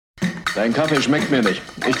Dein Kaffee schmeckt mir nicht.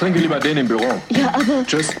 Ich trinke lieber den im Büro. Ja, aber...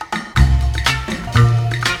 Tschüss.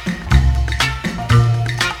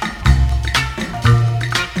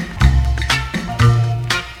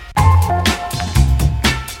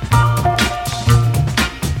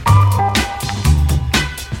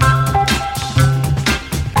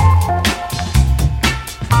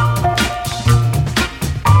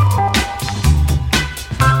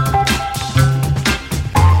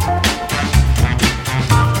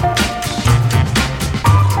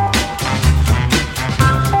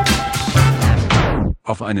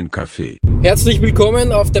 Auf einen Kaffee. Herzlich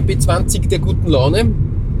willkommen auf der B20 der guten Laune.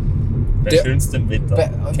 Bei schönstem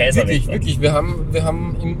Wetter. Kaiserwetter. Wirklich. Wir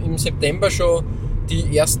haben im September schon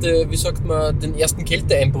den ersten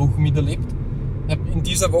Kälteeinbruch miterlebt. Ich habe in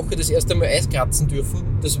dieser Woche das erste Mal Eis kratzen dürfen.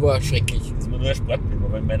 Das war schrecklich. Das ist mir nur ein Sportbild,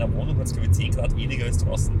 aber in meiner Wohnung hat es, glaube ich, 10 Grad weniger als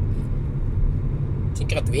draußen. 10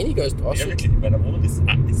 Grad weniger als draußen? Ja, wirklich. In meiner Wohnung ist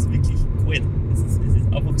es wirklich kalt. Es ist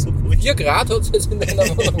einfach so kalt. 4 Grad hat es jetzt in deiner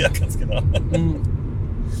Wohnung. Ja, ganz genau.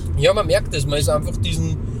 Ja, man merkt es. Man ist einfach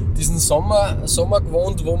diesen Sommer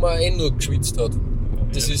gewohnt, wo man nur geschwitzt hat.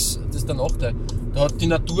 Das ist der Nachteil. Da hat die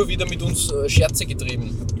Natur wieder mit uns Scherze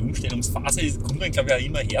getrieben. Die Umstellungsphase kommt dann, glaube ich, auch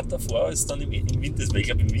immer härter vor als dann im Winter. Weil ich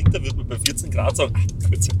glaube, im Winter wird man bei 14 Grad sagen,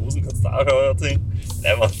 kurze Hosen kannst du auch anziehen.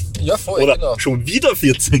 Ja, voll, oder genau. Schon wieder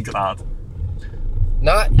 14 Grad.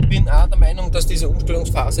 Nein, ich bin auch der Meinung, dass diese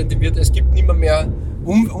Umstellungsphase, es gibt nicht mehr,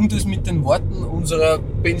 um das mit den Worten unserer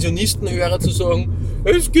Pensionistenhörer zu sagen,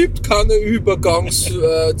 es gibt keine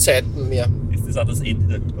Übergangszeiten mehr. Ist das auch das Ende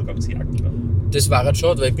der Übergangsjacken? Das war jetzt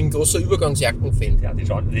schon, weil ich bin großer Übergangsjacken-Fan. Ja,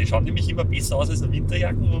 die schauen nämlich immer besser aus als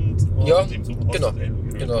Winterjacken und ja, im Sommer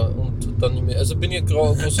genau. Und dann nicht mehr. Also bin ich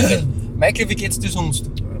großer Fan. Michael, wie geht's dir sonst?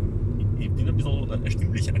 Ich bin ein bisschen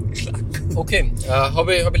stimmlich angeschlagen. Okay,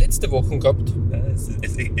 habe ich letzte Woche gehabt.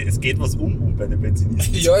 Es geht was um bei den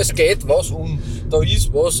Benzinisten. Ja, es geht was um. Da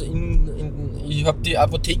ist was ich habe die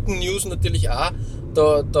Apotheken-News natürlich auch.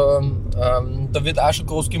 Da wird auch schon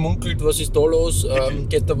groß gemunkelt, was ist da los,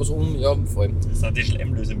 geht da was um, ja, vor allem. Das sind die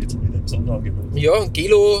Schleimlösemittel wieder im Sonderangebot. Ja,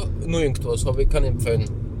 Gelo, nur irgendwas, habe ich keine empfehlen.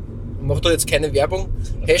 Ich mache da jetzt keine Werbung,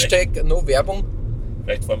 Hashtag no Werbung.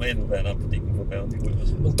 Vielleicht fahren wir noch bei einer Apotheken vorbei und die holen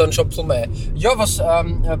was. Und dann schopfeln wir ein. Ja,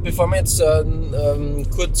 bevor wir jetzt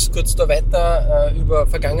kurz da weiter über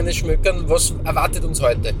Vergangenes schmökern, was erwartet uns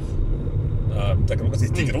heute?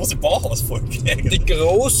 Die große Bauhausfolge eigentlich. Die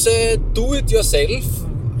große Do-it-yourself,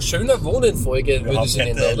 schöner Wohnen-Folge, würde ich sie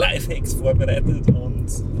nennen. Wir haben Lifehacks vorbereitet und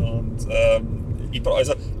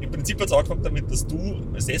also im Prinzip hat es angefangen damit, dass du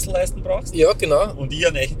Sesselleisten brauchst. Ja, genau. Und ich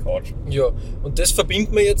eine neue Couch. Ja, und das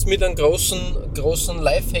verbinden wir jetzt mit einem großen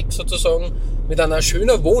Lifehack sozusagen, mit einer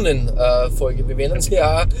schöner Wohnen-Folge. Wir nennen sie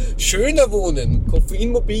ja auch schöner Wohnen.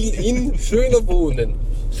 Koffeinmobil in schöner Wohnen.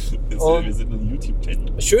 Wir sind ein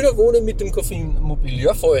YouTube-Channel. Schöner Wohnen mit dem Koffeinmobil,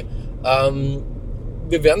 ja voll.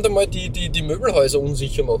 Wir werden da mal die Möbelhäuser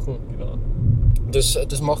unsicher machen. Genau.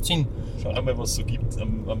 Das macht Sinn. Schauen wir mal, was es so gibt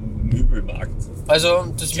am Möbelmarkt. Also,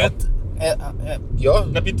 das wird... ja.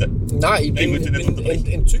 Na bitte. Nein, ich bin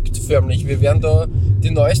entzückt förmlich. Wir werden da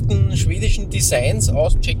die neuesten schwedischen Designs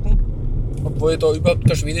auschecken, obwohl da überhaupt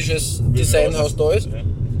kein schwedisches Designhaus da ist.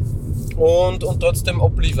 Ja. Und trotzdem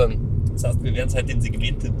abliefern. Das heißt, wir werden es halt in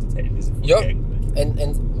Segmente unterteilen, diese Folge Ja,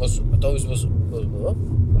 eigentlich. da ist was?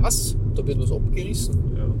 Da wird was abgerissen?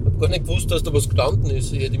 Ja. Ich habe gar nicht gewusst, dass da was gestanden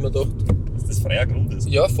ist. Ich hätte immer gedacht... Dass das freier Grund ist.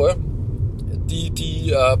 Ja, voll.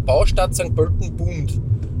 Die Baustadt St. Pölten boomt.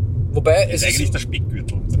 Wobei das ist eigentlich der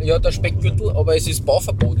Speckgürtel. Ja, der Speckgürtel, aber es ist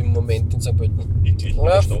Bauverbot im Moment in St. Pölten. Wirklich?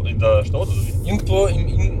 Ja. In der Stadt oder wie? Irgendwo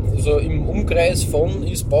im Umkreis von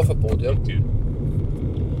ist Bauverbot, ja. Okay.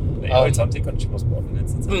 Naja, jetzt haben sie ganz schön was bauen in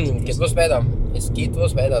letzter Zeit. Geht was weiter. Es geht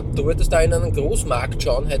was weiter. Du wolltest da in einen Großmarkt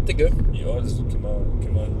schauen heute, gell? Ja, das können wir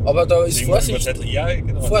aber da ist Vorsicht, ja,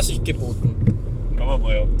 genau. Vorsicht geboten. Schauen wir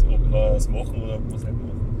mal, ob wir es machen oder ob wir es nicht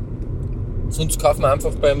machen. Sonst kaufen wir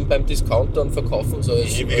einfach beim Discounter und verkaufen es als...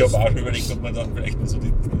 Ich habe auch schon überlegt, ob man dann vielleicht nur so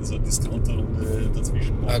eine Discounter-Runde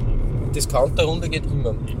dazwischen machen. Discounter-Runde geht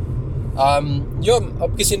immer. Ja,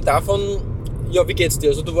 abgesehen davon, ja, wie geht's dir?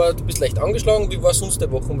 Also du bist leicht angeschlagen, wie war sonst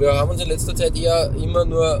der Woche? Wir haben uns in letzter Zeit eher immer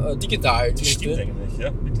nur digital. Das stimmt eigentlich, ja,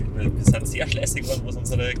 wirklich. Wir sind sehr schleißig geworden, was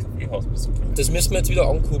unsere Kaffeehausbesuche angeht. Das müssen wir jetzt wieder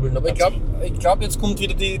ankurbeln. Aber ich glaube, jetzt kommt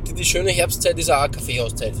wieder die schöne Herbstzeit, ist auch eine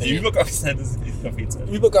Kaffeehauszeit. Die Übergangszeit ist Kaffeezeit.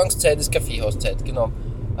 Übergangszeit ist Kaffeehauszeit, genau.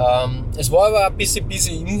 Es war aber ein bisschen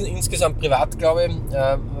busy insgesamt privat, glaube ich.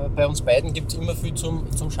 Bei uns beiden gibt es immer viel zum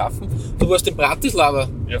Schaffen. Du warst in Bratislava.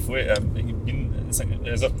 Ja, voll.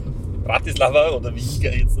 Bratislava, oder wie ich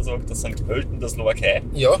jetzt da sage, das St. Pölten der Slowakei.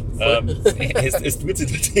 Ja, Es tut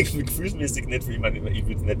sich dort irgendwie gefühlsmäßig nicht viel. Ich meine, ich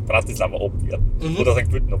würde nicht Bratislava abwerten. Oder St.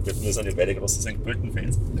 Pölten abwerten. Wir sind ja beide große St.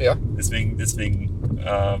 Pölten-Fans. ja. Deswegen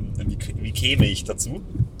wie käme ich dazu?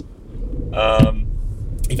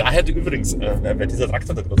 Ich war heute übrigens, weil dieser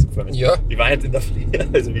Traktor da gerade so gefahren ist, Ja. ich war heute in der Früh,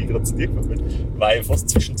 also wie ich gerade zu dir gekommen bin, war ich fast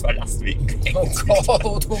zwischen zwei Lastwegen. Oh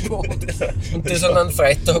Gott. Und das an einem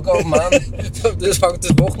Freitag, oh Mann, das fängt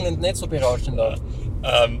das Wochenende nicht so berauschend an.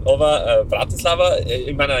 Aber Bratislava,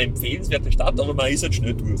 ich meine, eine empfehlenswerte Stadt, aber man ist halt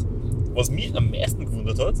schnell durch. Was mich am meisten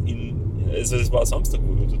gewundert hat, also es war Samstag,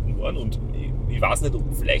 wo wir dort waren, und ich weiß nicht, ob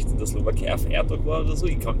vielleicht in der Slowakei ein Feiertag war oder so,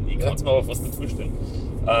 ich kann es mir aber fast nicht vorstellen.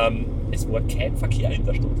 Es war kein Verkehr in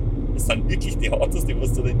der Stadt. Es sind wirklich die Autos, die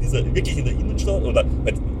was da wirklich in der Innenstadt oder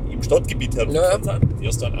im Stadtgebiet herumgefahren sind, die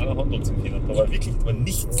hast du an einer Hand anziehen können. Da war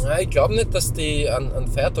nichts. Nein, ich glaube nicht, dass die einen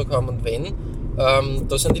Feiertag haben, und wenn,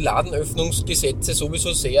 da sind die Ladenöffnungsgesetze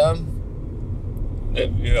sowieso sehr...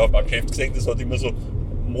 Ich habe auch Geschäft gesehen, das hat immer so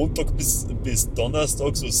Montag bis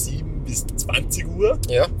Donnerstag so 7 bis 20 Uhr.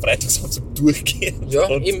 Ja. Freitags haben sie durchgehend. Ja,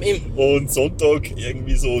 und, eben. Und Sonntag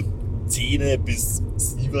irgendwie so 10 bis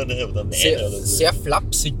 7 oder 9 Sehr, oder so. sehr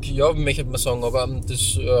flapsig, ja, möchte man sagen, aber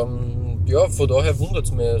das, ja, von daher wundert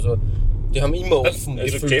es mich. Also, die haben immer offen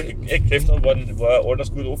Also gefüllt. Geschäfte war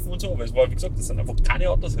alles gut offen und so, aber es war, wie gesagt, es sind einfach keine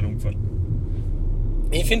Autos herumgefahren.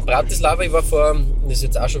 Ich finde Bratislava, ich war das ist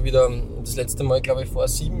jetzt auch schon wieder das letzte Mal, glaube ich, vor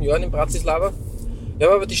 7 Jahren in Bratislava.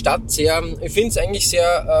 Ja, aber die Stadt ich finde es eigentlich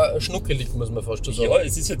sehr schnuckelig, muss man fast schon sagen. Ja,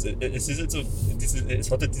 es ist jetzt so, es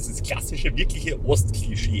hat ja dieses klassische, wirkliche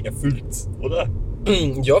Ostklischee erfüllt, oder?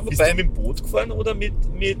 Ja, Bist wobei... du mit dem Boot gefahren oder mit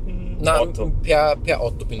dem Nein, Auto? per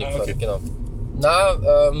Auto bin ich gefahren, Okay. genau.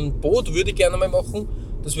 Nein, Boot würde ich gerne mal machen,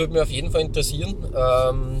 das würde mich auf jeden Fall interessieren.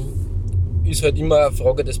 Ist halt immer eine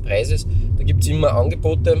Frage des Preises, da gibt es immer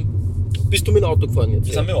Angebote. Bist du mit dem Auto gefahren jetzt?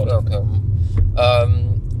 Wir sind mit dem Auto. Okay.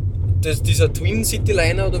 Dieser Twin City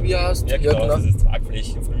Liner, oder wie er heißt? Ja, genau, das ist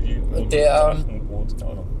Tragfläche, Flügel und Boot,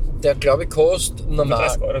 keine Ahnung. Der, glaube ich, kostet normal...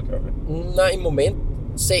 30 Euro, glaube ich. Nein, im Moment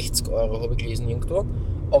 60 Euro, habe ich gelesen irgendwo.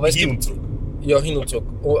 Aber es Hin gibt, und zurück. Ja, hin und zurück.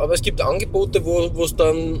 Aber es gibt Angebote, wo du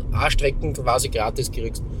dann auch Strecken quasi gratis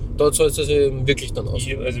kriegst. Da zahlt es also wirklich dann aus.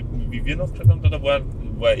 Also, wie wir noch geschaut haben, da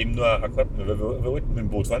war eben nur eine Karte, weil wir wollten mit dem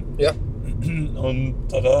Boot fahren. Ja. Und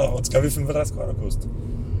da hat es, glaube ich, 35 Euro gekostet.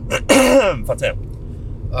 Verzeihung.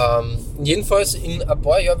 Jedenfalls in ein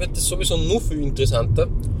paar Jahren wird das sowieso noch viel interessanter.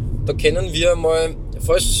 Da können wir mal,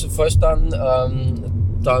 falls dann,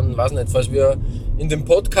 weiß nicht, falls wir in dem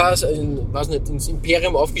Podcast, ins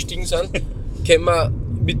Imperium aufgestiegen sind, können wir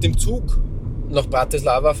mit dem Zug nach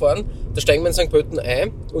Bratislava fahren. Da steigen wir in St. Pölten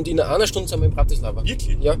ein und in einer Stunde sind wir in Bratislava.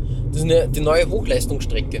 Wirklich? Ja, das ist die neue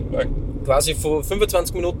Hochleistungsstrecke. Ja. Quasi von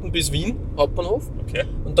 25 Minuten bis Wien, Hauptbahnhof. Okay.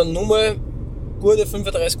 Und dann nur mal gute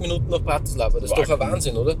 35 Minuten nach Bratislava. Das ist doch ein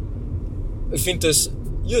Wahnsinn, oder? Ich finde das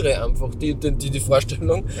irre einfach, die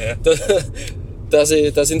Vorstellung, Ja. dass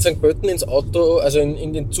ich in St. Pölten ins Auto, also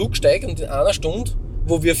in den Zug steige und in einer Stunde,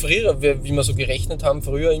 wo wir früher, wie wir so gerechnet haben,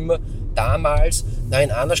 früher immer, damals,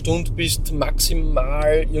 in einer Stunde bist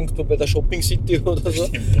maximal irgendwo bei der Shopping City oder so,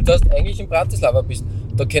 dass du eigentlich in Bratislava bist.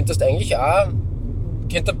 Da könntest eigentlich auch,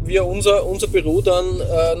 wir unser Büro dann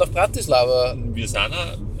nach Bratislava. Wir sind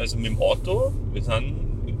auch, also mit dem Auto, wir sind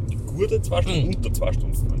gute 2 Stunden, unter 2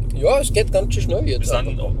 Stunden gefahren. Ja, es geht ganz schön schnell Wir jetzt.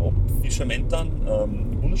 sind ab Fischermentern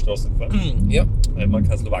die Bundesstraße gefahren, Ja, weil man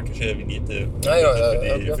keine slowakische Vignette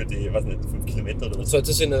für die, weiß nicht, 5 Kilometer oder was. zahlt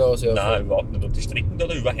es sich nicht aus, ja. Nein, überhaupt nicht. Und die Strecken da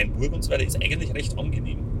über Hainburg und so weiter ist eigentlich recht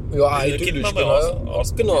angenehm. Ja, Also, idyllisch, kennt man mal genau.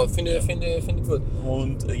 aus- Genau, finde ich gut.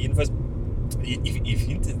 Und jedenfalls, ich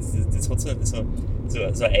finde, das hat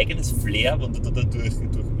so ein eigenes Flair, wenn du da durch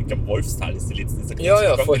ich glaube, Wolfstal ist die letzte. Ist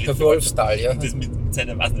Ja, voll, Wolfstal, ja. Und das mit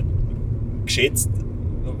seinen, weiß nicht, geschätzt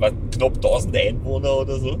knapp 1000 Einwohner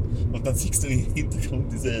oder so. Und dann siehst du im Hintergrund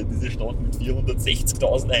diese Stadt mit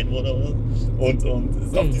 460.000 Einwohnern oder so. Und es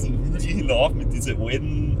ist auf diesen Hügel hinauf mit diesen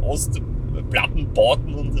alten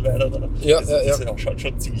Ostplattenbauten und so weiter. Das schaut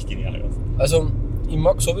schon ziemlich genial aus. Also, ich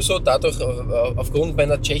mag sowieso dadurch, aufgrund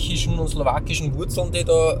meiner tschechischen und slowakischen Wurzeln, die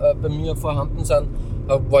da bei mir vorhanden sind,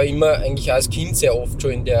 war ich immer eigentlich als Kind sehr oft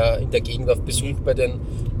schon in der Gegend auf Besuch bei den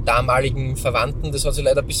damaligen Verwandten. Das hat sich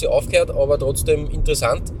leider ein bisschen aufgehört, aber trotzdem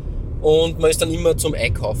interessant. Und man ist dann immer zum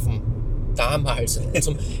Einkaufen, damals,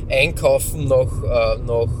 zum Einkaufen nach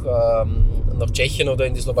Tschechien oder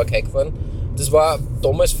in die Slowakei gefahren. Das war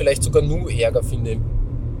damals vielleicht sogar nur Ärger, finde ich.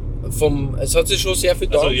 Es hat sich schon sehr viel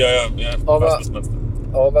getan. Also, ja, Aber- weiß, was meinst du.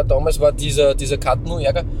 Aber damals war dieser Cut nur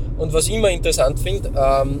Ärger. Und was ich immer interessant finde,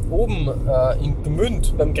 oben in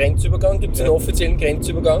Gmünd beim Grenzübergang gibt es einen offiziellen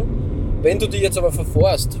Grenzübergang. Wenn du dich jetzt aber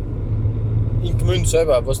verfährst in Gmünd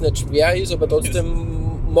selber, was nicht schwer ist, aber trotzdem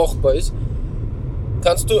machbar ist,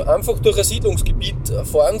 kannst du einfach durch ein Siedlungsgebiet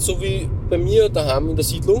fahren, so wie bei mir daheim in der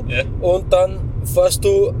Siedlung. Ja. Und dann fährst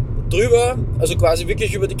du drüber, also quasi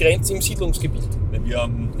wirklich über die Grenze im Siedlungsgebiet. Wir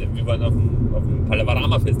waren auf dem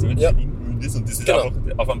Palavarama-Festival, das Ja. in Gmünd ist, und das ist Genau. einfach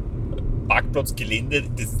auf einem Parkplatzgelände,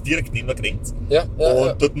 das ist direkt neben der Grenze. Ja,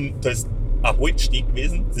 Und dort, da ist ein Holzsteg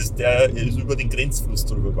gewesen, der ist über den Grenzfluss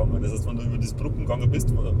drüber gegangen. Das heißt, wenn du über das Brücken gegangen bist,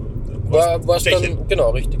 war's Tschechien. dann, genau,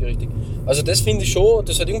 richtig. Also das finde ich schon,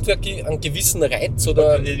 das hat irgendwie einen gewissen Reiz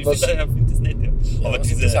oder Ich was. finde das nett, ja. Aber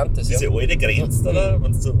was Interessantes, diese ja. alte Grenze da,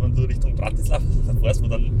 wenn du Richtung Bratislava fährst, wo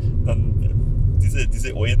dann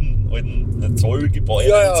diese alten Zollgebäude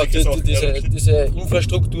Ja, und solche Sachen herumstehen. diese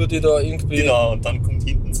Infrastruktur, die da irgendwie. Genau, und dann kommt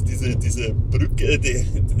hinten so diese Brücke, die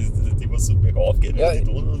was so bergauf geht, Ja. über die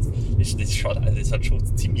Donau. Und das hat schon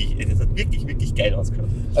ziemlich, das hat wirklich, wirklich geil ausgeschaut.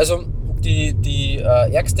 Also die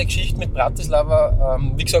ärgste Geschichte mit Bratislava,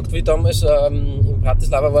 wie gesagt, wie damals in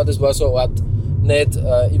Bratislava war, das war so eine Art, nicht,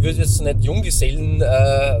 ich würde jetzt nicht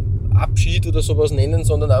Junggesellenabschied oder sowas nennen,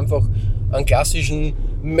 sondern einfach einen klassischen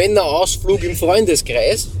Männerausflug im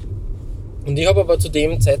Freundeskreis. Und ich habe aber zu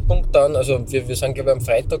dem Zeitpunkt dann, also wir sind glaube ich am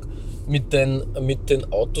Freitag mit den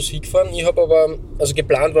Autos hingefahren. Ich habe aber, also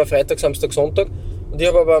geplant war Freitag, Samstag, Sonntag, und ich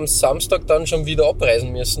habe aber am Samstag dann schon wieder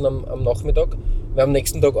abreisen müssen am Nachmittag, weil am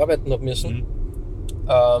nächsten Tag arbeiten habe müssen.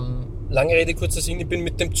 Lange Rede, kurzer Sinn, ich bin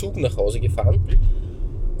mit dem Zug nach Hause gefahren.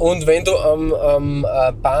 Und wenn du am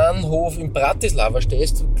Bahnhof in Bratislava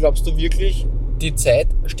stehst, glaubst du wirklich, die Zeit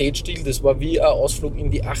steht still. Das war wie ein Ausflug in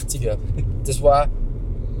die 80er. Das war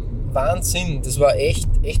Wahnsinn, das war echt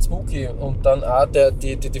spooky. Und dann auch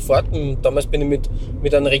die Fahrten, damals bin ich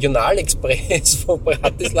mit einem Regionalexpress von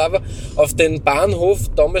Bratislava auf den Bahnhof,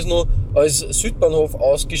 damals noch als Südbahnhof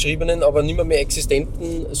ausgeschriebenen, aber nicht mehr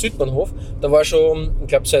existenten Südbahnhof. Da war schon, ich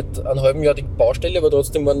glaube, seit einem halben Jahr die Baustelle, aber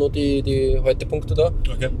trotzdem waren noch die Haltepunkte da.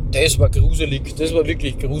 Okay. Das war gruselig, das war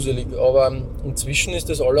wirklich gruselig. Aber inzwischen ist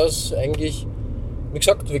das alles eigentlich, wie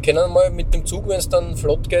gesagt, wir können mal mit dem Zug, wenn es dann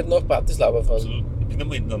flott geht, nach Bratislava fahren. Also, ich bin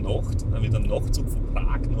einmal in der Nacht mit einem Nachtzug von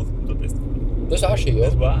Prag nach Budapest gefahren. Das ist auch schön, ja.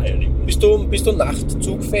 Das war ein Erlebnis. Bist du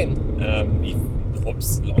Nachtzug-Fan? Ich habe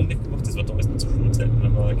es lange nicht gemacht, das war damals noch zur Schulzeit,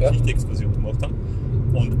 wenn wir eine Ja. Geschichte-Exkursion gemacht haben.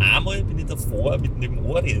 Und einmal bin ich davor mit dem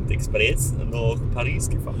Orient Express nach Paris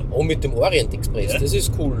gefahren. Oh, mit dem Orient Express, Ja. das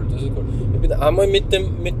ist cool. Ich bin einmal mit dem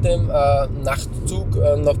Nachtzug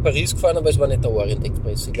nach Paris gefahren, aber es war nicht der Orient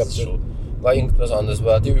Express. Ich glaube, Das ist das schon. war irgendwas anderes,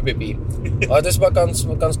 war die ÖBB. Aber das war ganz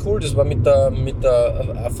cool, das war mit der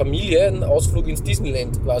Familie ein Ausflug ins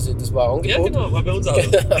Disneyland quasi. Das war ein Ja, Angebot. genau, war bei uns auch.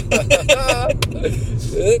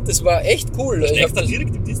 Das war echt cool. Du Ich hab steigst da das-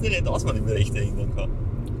 direkt im Disneyland aus, wenn ich mich recht erinnern kann.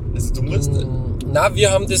 Also du musst... Nein,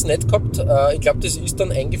 wir haben das nicht gehabt. Ich glaube, das ist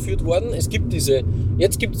dann eingeführt worden. Jetzt gibt es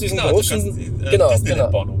diesen Genau, du großen... kannst die- Genau,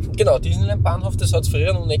 Disneyland-Bahnhof. Genau, Disneyland-Bahnhof, das hat es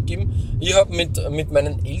früher noch nicht gegeben. Ich habe mit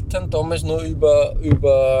meinen Eltern damals noch über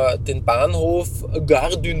den Bahnhof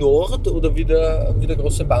Gare du Nord, oder wie der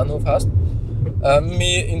große Bahnhof heißt,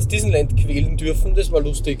 mich ins Disneyland quälen dürfen. Das war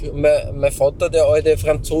lustig. Mein Vater, der alte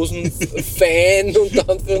Franzosen-Fan, unter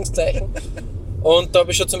Anführungszeichen. Und da habe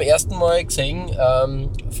ich schon zum ersten Mal gesehen,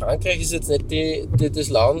 Frankreich ist jetzt nicht das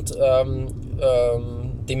Land,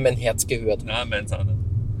 dem mein Herz gehört. Nein, meins auch nicht.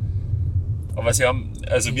 Aber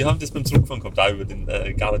wir haben das beim Zurückfahren gehabt, auch über den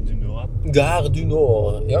Gare du Nord. Gare du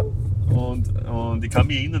Nord, ja. Und ich kann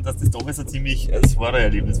mich erinnern, dass das damals das war ein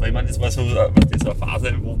Erlebnis, weil ich meine, das war so eine Phase,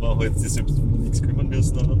 wo man halt sich selbst um nichts kümmern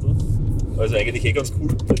müssen und so. Also eigentlich ganz cool,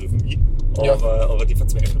 also für mich. Ja. Aber die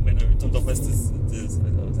Verzweiflung meiner Eltern damals,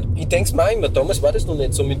 Ich denke es mir immer, damals war das noch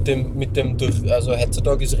nicht so mit dem durch, also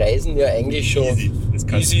heutzutage ist Reisen ja eigentlich schon easy. Das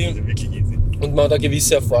kann easy. also wirklich easy. Und man hat eine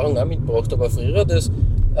gewisse Erfahrung auch mitgebracht, aber früher das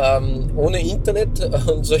ohne Internet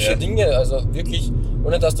und solche Ja. Dinge, also wirklich,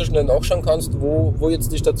 ohne dass du schnell nachschauen kannst, wo jetzt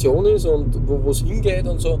die Station ist und wo es hingeht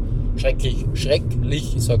und so, schrecklich,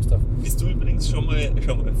 ich sag's dir. Bist du übrigens schon mal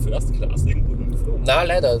First Class irgendwo hingeflogen? Nein,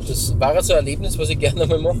 leider, das war so ein Erlebnis, was ich gerne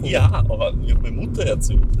mal machen würde. Ja, aber mir hat meine Mutter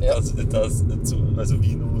erzählt, Ja. also wie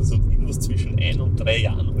ich noch so irgendwas zwischen 1 und 3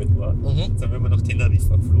 Jahren alt war, Mhm. sind wir mal nach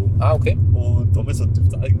Teneriffa geflogen. Ah, okay. Und damals hat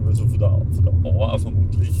es auch irgendwo so von der Auer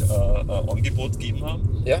vermutlich ein Angebot gegeben haben,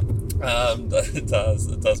 Ja.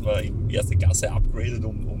 dass man in erste Klasse upgradet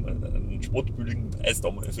um einen spottbilligen Preis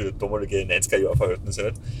für damalige 90er-Jahr-Verhältnisse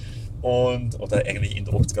halt. Oder eigentlich in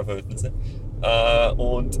 80er-Verhältnisse.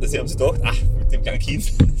 Und sie haben sich gedacht, mit dem kleinen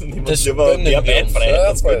Kind nehmen wir Das lieber gönnen mehr wir Bein uns. frei.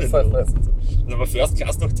 Ja, das voll, gönnen voll, wir uns. Dann haben wir First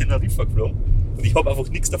Class nach Teneriffa geflogen und ich habe einfach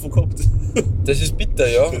nichts davon gehabt. Das ist bitter,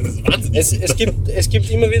 ja. Das ist wahnsinnig bitter. Es gibt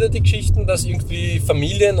immer wieder die Geschichten, dass irgendwie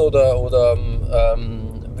Familien oder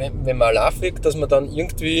wenn man allein fliegt, dass man dann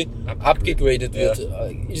irgendwie abgegradet wird.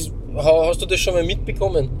 Hast du das schon mal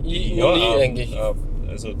mitbekommen? Ich noch nie eigentlich.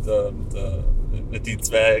 Also die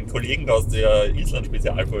zwei Kollegen aus der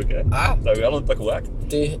Island-Spezialfolge, der Earl und der Quark,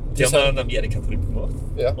 die haben einen Amerika-Trip gemacht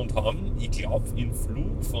und haben, ich glaube, im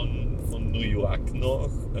Flug von New York nach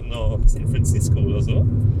San Francisco oder so,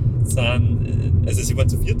 sie waren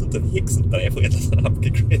zu viert unterwegs und 3 von ihnen sind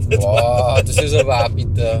abgegradet. Wow, das ist aber auch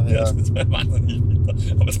bitter. Ja, das war wahnsinnig bitter.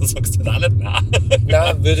 Aber da sagst du dann auch nicht nein.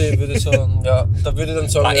 Nein, würde ich sagen, ja. Da würde ich dann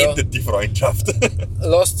sagen, da endet die Freundschaft.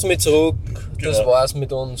 Lasst's mich zurück, das Genau. war's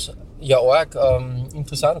mit uns. Ja, arg,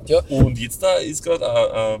 interessant, ja. Und jetzt da ist gerade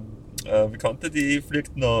eine Bekannte, die ist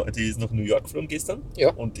nach New York geflogen gestern.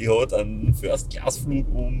 Ja. Und die hat einen First-Class-Flug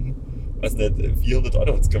um, weiß nicht, 400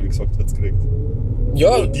 € hat sie, glaube ich, gesagt, hat's gekriegt. Ja,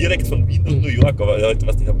 Also direkt von Wien nach New York, aber halt,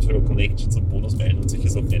 weißt du, die haben schon Connections und Bonusmeilen und solche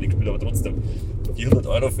Sachen eingespielt, aber trotzdem, 400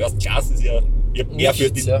 € First Class ist ja mehr für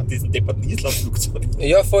Nichts, ja. diesen depperten Island-Flugzeug.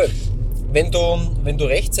 ja, voll. Wenn du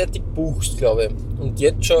rechtzeitig buchst, glaube ich, und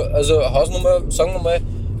jetzt schon, also Hausnummer, sagen wir mal,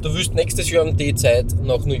 du willst nächstes Jahr um die Zeit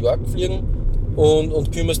nach New York fliegen und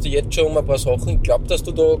kümmerst dich jetzt schon um ein paar Sachen, ich glaube, dass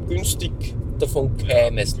du da günstig davon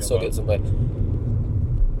keimest, sage ich jetzt einmal.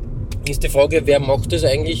 Ist die Frage, wer macht das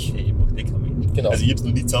eigentlich? Ich mach kein Mensch. Genau. Also ich habe es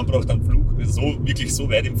noch nie zusammengebracht, einen Flug wirklich so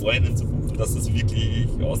weit im Vorhinein zu buchen, dass das wirklich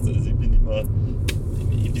aussieht. Also ich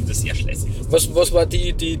bin da sehr schleißig. Was war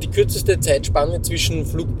die kürzeste Zeitspanne zwischen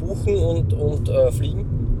Flug buchen und Fliegen?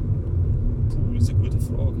 Puh, ist eine gute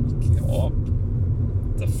Frage. Ich glaube,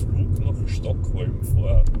 der Flug nach Stockholm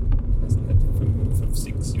vor, weiß nicht, 5,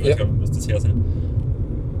 6 Jahren, glaube ich, muss das her sein.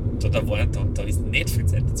 Da ist nicht viel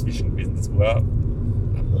Zeit dazwischen gewesen. Das war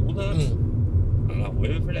ein Monat,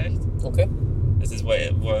 eineinhalb vielleicht. Okay. Also es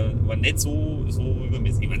war nicht so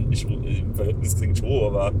übermäßig. Ich meine, schon, im Verhältnis gesehen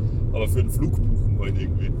schon, aber für einen Flug buchen halt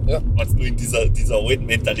irgendwie. Ja. Also nur in dieser alten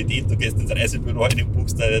Mentalität, du gehst ins Reisebüro rein und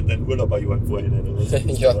buchst deinen Urlaub ein Jahr im Vorhinein. Oder so.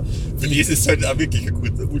 Ja. Aber für die ist es halt auch wirklich eine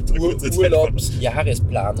ultra kurze Zeit.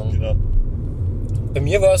 Urlaubsjahresplanung. Genau. Bei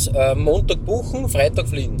mir war es Montag buchen, Freitag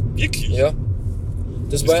fliegen. Wirklich? Ja.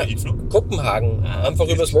 Das Bist war du hingeflogen? Kopenhagen, einfach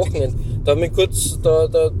das übers ist Wochenende. Da habe ich kurz,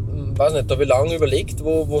 weiß nicht, da habe ich lange überlegt,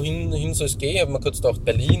 wohin soll es gehen. Ich habe mir kurz gedacht,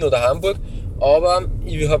 Berlin oder Hamburg. Aber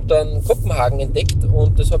ich habe dann Kopenhagen entdeckt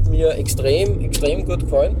und das hat mir extrem gut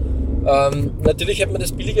gefallen. Natürlich hätte man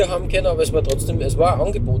das billiger haben können, aber es war ein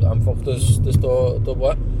Angebot einfach, das da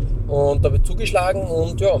war. Und da habe ich zugeschlagen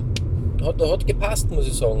und ja, hat gepasst, muss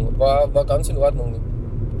ich sagen. War ganz in Ordnung.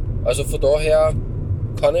 Also von daher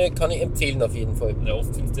kann ich empfehlen auf jeden Fall. Ja,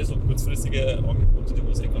 oft sind das so kurzfristige Angebote, die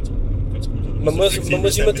muss ganz gut. Man muss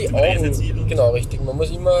immer die Augen, genau richtig, man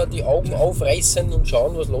muss immer die Augen aufreißen und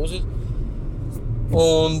schauen, was los ist.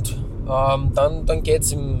 Und dann geht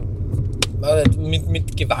es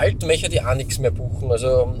mit Gewalt möchte ich auch nichts mehr buchen.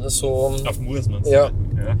 Also so, Auf muss man ja,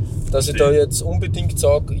 dass ich da jetzt unbedingt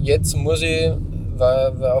sage, jetzt muss ich,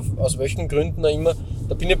 weil aus welchen Gründen auch immer,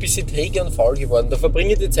 da bin ich ein bisschen träge und faul geworden. Da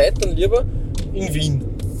verbringe ich die Zeit dann lieber in Wien.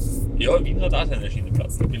 Ja, Wien hat auch seinen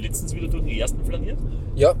Schienenplatz. Ich bin letztens wieder durch den ersten flaniert.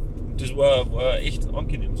 Ja, Das war echt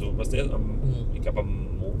angenehm so. Was der ich glaube am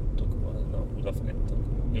Montag oder Freitag.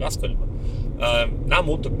 Ich weiß gar nicht mehr. Nein,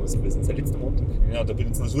 Montag muss es gewesen sein, letzten Montag. Ja, da bin ich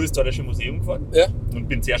ins Naturhistorische Museum gefahren ja, und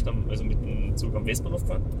bin zuerst mit dem Zug am Westbahnhof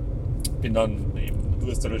gefahren. Bin dann im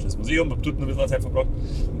Naturhistorisches Museum, habe dort noch ein bisschen Zeit verbracht.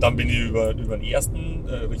 Und dann bin ich über den ersten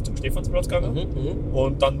Richtung Stephansplatz gegangen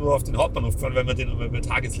und dann nur auf den Hauptbahnhof gefahren, weil man den über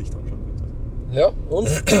Tageslicht anschauen konnte. ja, und?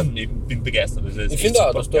 Ich bin begeistert. Das ist Ich echt finde auch,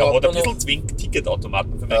 super. dass der hat ein Hauptbahnhof- bisschen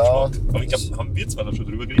Ticketautomaten für meinen Ja, Geschmack. Aber ich glaube, haben wir zwar noch schon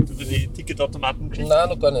drüber geredet, über die Ticketautomaten-Geschichte. Nein,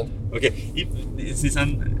 noch gar nicht. Okay, es ist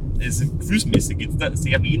gefühlsmäßig jetzt da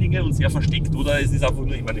sehr wenige und sehr versteckt, oder es ist einfach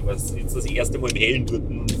nur, ich meine, ich war jetzt das erste Mal im Hellen dort,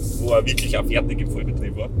 wo er wirklich auch fertig im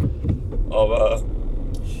Vollbetrieb war. Aber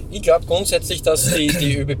Ich glaube grundsätzlich, dass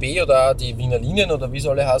die ÖBB oder auch die Wiener Linien oder wie sie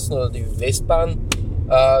alle heißen oder die Westbahn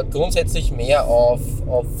grundsätzlich mehr auf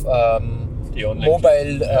die Online-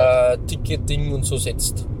 Mobile-Ticketing und so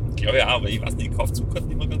setzt. glaube ich auch, aber ich weiß nicht, ich kaufe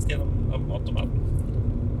Zugkarten immer ganz gerne am Automaten.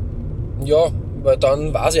 Ja, weil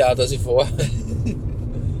dann weiß ich auch, dass ich fahre.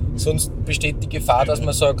 Sonst besteht die Gefahr, dass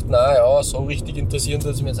man sagt, naja, so richtig interessieren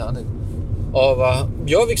tut es mir jetzt auch nicht. Aber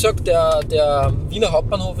ja, wie gesagt, der Wiener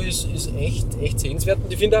Hauptbahnhof ist echt sehenswert.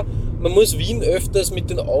 Und ich finde auch, man muss Wien öfters mit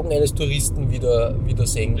den Augen eines Touristen wieder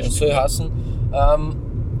sehen. Das soll heißen,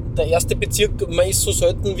 der erste Bezirk, man ist so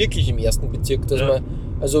selten wirklich im ersten Bezirk, dass man,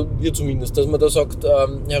 also wir zumindest, dass man da sagt,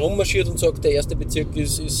 herummarschiert und sagt, der erste Bezirk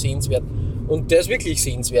ist sehenswert. Und der ist wirklich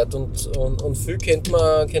sehenswert und viel kennt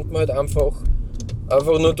man halt einfach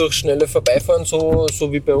nur durch schnelle Vorbeifahren, so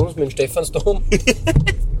wie bei uns mit dem Stephansdom.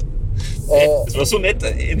 Es war so nett,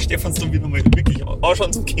 in Stephansdom wieder mal wirklich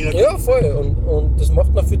anschauen zu können. Ja, voll. Und das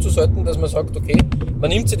macht man viel zu selten, dass man sagt, okay, man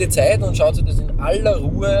nimmt sich die Zeit und schaut sich das in aller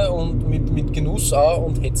Ruhe und mit Genuss an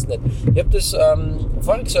und hetzt nicht. Ich habe das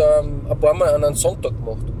voriges Jahr ein paar Mal an einem Sonntag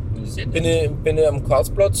gemacht. Bin ich am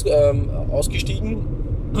Karlsplatz ausgestiegen,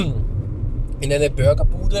 in eine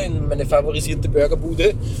Burgerbude, in meine favorisierte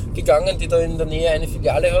Burgerbude gegangen, die da in der Nähe eine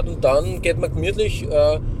Filiale hat, und dann geht man gemütlich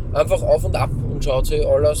einfach auf und ab und schaut sich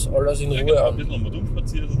alles in Ruhe Ein an. bisschen einmal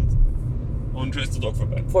umspaziert und schon ist der Tag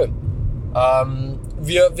vorbei. Voll.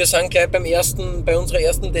 Wir sind gleich bei unserer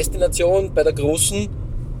ersten Destination, bei der großen.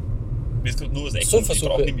 Mir ist gerade nur was So ich versuche.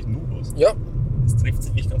 brauche nämlich nur was. Ja, Das trifft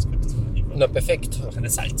sich nicht ganz gut, dass wir da hinfahren. na perfekt. Auch eine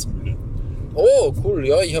Salzmühle. Oh, cool,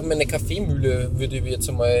 ja, ich habe meine Kaffeemühle, würde ich jetzt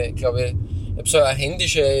einmal, glaube ich habe so eine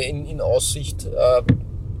händische in Aussicht,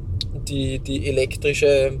 die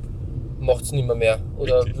elektrische macht es nicht mehr.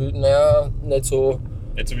 Oder, Wirklich? naja, nicht so.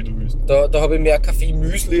 Nicht so wie du willst. Da habe ich mehr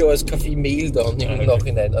Kaffeemüsli als Kaffeemehl dann im okay.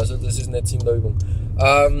 Nachhinein, also das ist nicht Sinn der Übung.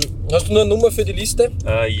 Hast du noch eine Nummer für die Liste?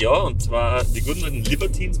 Ja, und zwar die guten alten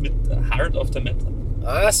Libertines mit Heart of the Matter.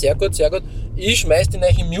 Ah, sehr gut, sehr gut. Ich schmeiß die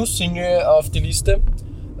neue Muse-Single auf die Liste.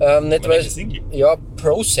 Nicht weil Single? ja,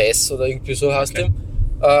 Process oder irgendwie so heißt Okay.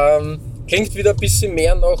 die. Klingt wieder ein bisschen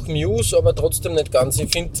mehr nach Muse, aber trotzdem nicht ganz. Ich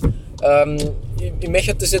finde, ich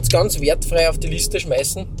möchte das jetzt ganz wertfrei auf die Liste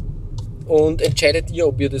schmeißen und entscheidet ihr,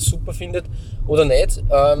 ob ihr das super findet oder nicht.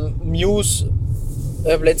 Muse,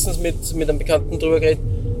 ich habe letztens mit einem Bekannten drüber geredet,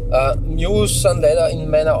 Muse sind leider in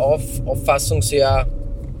meiner Auffassung sehr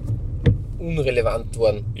unrelevant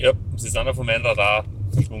worden. Ja, sie sind auf meinem Radar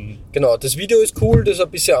verschwunden. Genau, das Video ist cool, das ist ein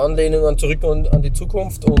bisschen Anlehnung an Zurück an die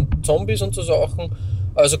Zukunft und Zombies und so Sachen.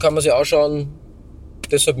 Also kann man sich anschauen,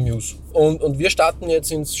 deshalb Muse. Und wir starten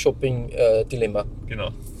jetzt ins Shopping-Dilemma. Genau.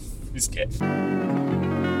 Bis gleich.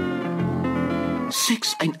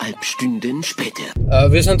 6,5 Stunden später.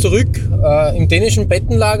 Wir sind zurück im dänischen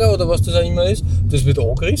Bettenlager oder was das auch immer ist. Das wird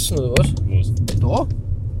angerissen oder was? Was? Da?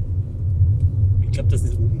 Ich glaube, dass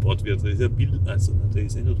das umgebaut wird. Da ist ja ein Bild. Also, da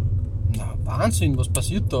ist eh noch da. Na, Wahnsinn, was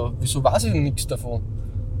passiert da? Wieso weiß ich nichts davon?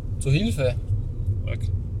 Zur Hilfe. Okay.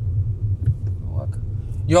 Arg.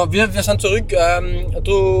 Ja, wir sind zurück.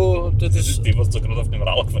 Das ist die, was da gerade auf dem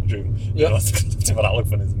Rauch gefahren ist. Ja. Der, was da gerade auf dem Rauch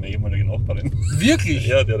gefahren ist, meine ehemalige Nachbarin. Wirklich?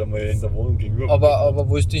 Ja, der hat einmal in der Wohnung gegenüber. Aber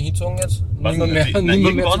wo ist die hingezogen jetzt? Weiß Nimmer nicht, mehr, nein,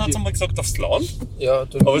 nimmer mehr irgendwann zu hat sie dir. mal gesagt, aufs Land. Ja,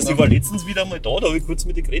 Aber sie war letztens wieder einmal da habe ich kurz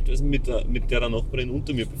mit ihr geredet, also mit der Nachbarin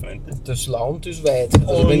unter mir befreundet. Das Land ist weit.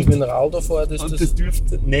 Also Und- wenn mit dem Rad da fährt, ist Und das... das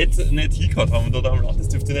dürfte nicht hingehört haben da am Land, das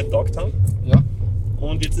dürfte nicht getaugt haben. Ja,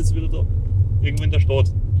 Und jetzt ist sie wieder da. Irgendwo in der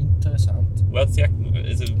Stadt. interessant. War jetzt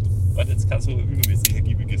kein so übermäßig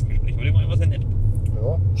ergiebiges Gespräch, aber die war immer sehr nett.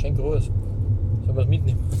 Ja, schön groß. Sollen wir es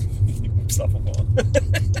mitnehmen? Ich guck's einfach mal an.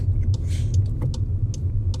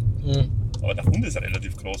 Mhm. Aber der Hund ist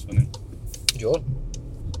relativ groß von den. Ja,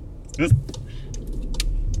 Gut.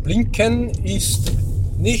 Blinken ist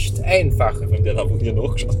nicht einfach. Und der hat einfach hier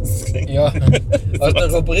nachgeschaut. Hast du das gesehen? Ja, aus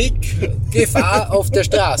der Rubrik Gefahr auf der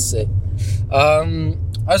Straße.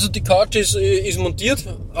 Also die Couch ist montiert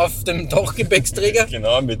auf dem Dachgepäcksträger.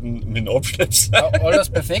 Genau, mit dem Abschlepps. Ja, alles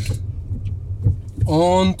perfekt.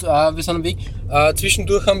 Und wir sind am Weg.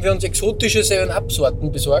 Zwischendurch haben wir uns exotische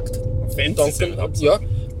 7-Up-Sorten besorgt. Fantasy. Ja,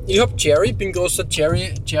 ich habe Cherry, bin großer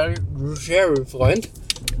Cherry-Freund.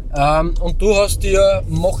 Und du hast dir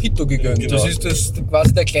Mojito gegönnt. Genau. Das ist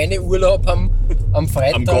quasi der kleine Urlaub am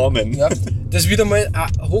Freitag. Am Gaumen. Ja, das ist wieder mal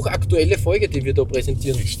eine hochaktuelle Folge, die wir da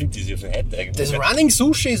präsentieren. Stimmt, die ist ja für heute eigentlich. Das Running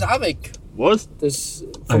Sushi ist auch weg. Was? Das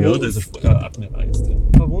Ah ja, da ist ein Admiral jetzt drin.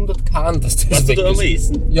 verwundert keinen, dass das Warst du weg da einmal ist.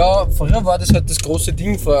 essen? Ja, früher war das halt das große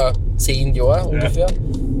Ding vor 10 Jahren ungefähr.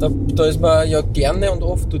 Da ist man ja gerne und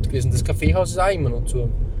oft dort gewesen. Das Kaffeehaus ist auch immer noch zu.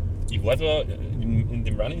 Ich war da in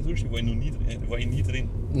dem Running Sushi war ich nie drin.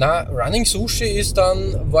 Nein, Running Sushi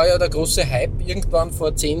war ja der große Hype irgendwann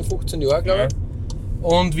vor 10, 15 Jahren, glaube ich.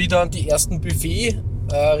 Und wie dann die ersten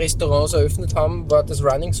Buffet-Restaurants eröffnet haben, war das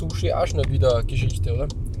Running Sushi auch schnell wieder Geschichte, oder?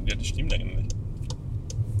 Ja, das stimmt eigentlich.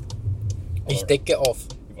 Ich decke auf.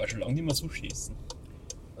 Ich war schon lange nicht mehr Sushi essen.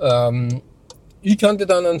 Ich kann dir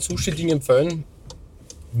dann ein Sushi-Ding empfehlen.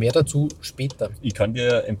 Mehr dazu später. Ich kann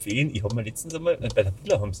dir empfehlen, ich habe mir letztens einmal, bei der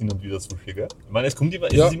Villa haben sie hin und wieder Sushi, gell? Ich meine, es kommt immer,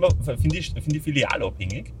 Ja. es ist immer, finde ich,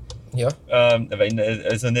 filialabhängig. Ja, Weil ich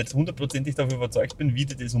also nicht hundertprozentig davon überzeugt bin, wie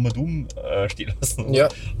die das um und um stehen lassen. ja,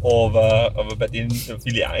 Aber bei den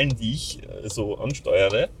Filialen, die ich so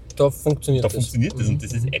ansteuere, da funktioniert da das. funktioniert das und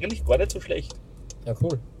das ist eigentlich gar nicht so schlecht. Ja,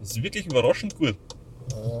 cool. Das ist wirklich überraschend gut.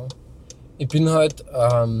 Ich bin halt,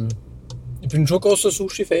 ich bin schon großer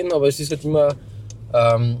Sushi-Fan, aber es ist halt immer,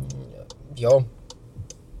 ja,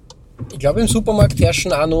 Ich glaube, im Supermarkt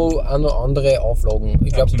herrschen auch noch andere Auflagen.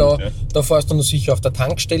 Ich glaube, da fährst du noch sicher auf der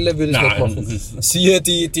Tankstelle, würde ich es nicht machen. Siehe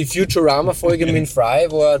die Futurama-Folge mit Fry,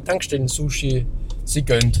 wo er Tankstellen-Sushi sie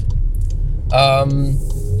gönnt.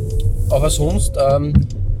 Aber sonst,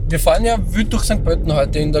 wir fahren ja wild durch St. Pölten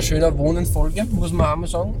heute in der schönen Wohnen-Folge, muss man auch mal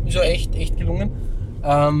sagen. Ist ja echt gelungen.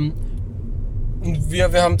 Und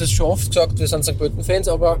wir haben das schon oft gesagt, wir sind St. Pölten-Fans,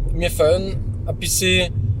 aber mir fehlt ein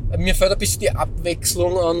bisschen die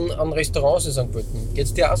Abwechslung an Restaurants in St. Pölten.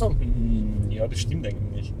 Geht's dir auch so? Ja, das stimmt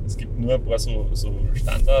eigentlich nicht. Es gibt nur ein paar so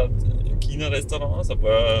Standard-China-Restaurants, ein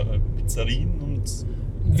paar Pizzerien und...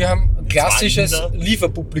 Wir haben ein klassisches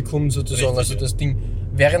Lieferpublikum sozusagen, richtig, also das Ding.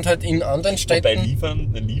 Während halt in anderen Städten... Bei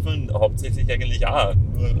liefern hauptsächlich eigentlich auch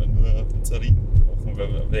nur Pizzerien.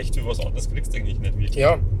 Weil echt für was anderes kriegst du eigentlich nicht wirklich.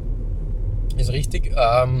 Ja, ist richtig.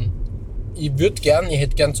 Ich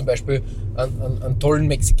hätte gern zum Beispiel einen tollen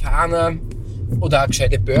Mexikaner oder eine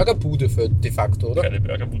gescheite Burgerbude de facto, oder? Gescheite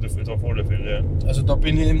Burgerbude auf alle Fälle, ja. Also da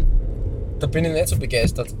bin ich nicht so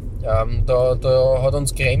begeistert. Da hat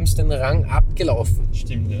uns Krems den Rang abgelaufen.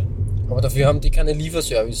 Stimmt, ja. Aber dafür haben die keine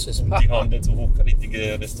Lieferservices. Und die haben nicht so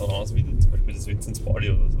hochkarätige Restaurants wie zum Beispiel das Vinzenz Pauli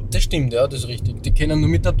oder so. Das stimmt, ja, das ist richtig. Die können nur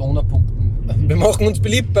mit der Donau punkten. Wir machen uns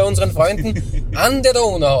beliebt bei unseren Freunden an der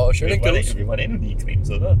Donau. Schönen Gruß. Wir waren eh noch nie in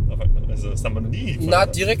Krems, oder? Also sind wir noch nie hingefahren.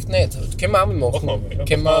 Nein, direkt nicht. Das können wir auch mal machen.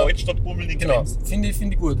 Können wir Altstadt bummeln in Krems. Genau,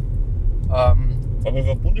 finde ich gut. Fahren wir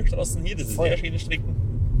über Bundesstraßen hier, das ist sehr schöne Strecken.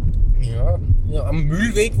 Ja, am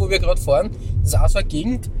Mühlweg, wo wir gerade fahren, das ist auch so eine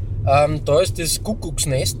Gegend. Da ist das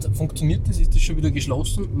Kuckucksnest. Funktioniert das? Ist das schon wieder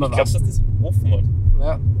geschlossen? Ich glaube, dass das offen hat.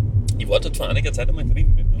 Ja. Ich war dort vor einiger Zeit einmal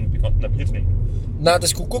drin mit einem Bekannten ein Bier trinken. Nein,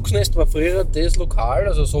 das Kuckucksnest war früher das Lokal,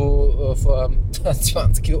 also so vor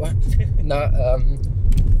 20 Jahren. Nein,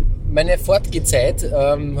 meine Fortgezeit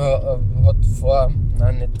hat vor,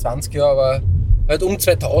 nicht 20 Jahren, aber halt um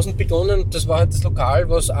 2000 begonnen. Das war halt das Lokal,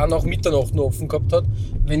 was auch nach Mitternacht noch offen gehabt hat,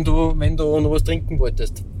 wenn du noch was trinken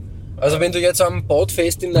wolltest. Also wenn du jetzt am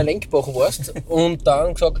Bautfest in der Lenkbach warst und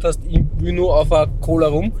dann gesagt hast, ich will nur auf ein Cola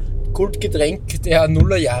Rum, Kultgetränk der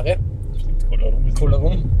Nullerjahre, Cola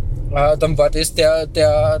Rum, dann war das der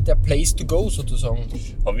Place to go sozusagen.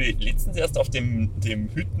 Habe ich letztens erst auf dem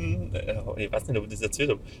Hütten, ich weiß nicht, ob ich das erzählt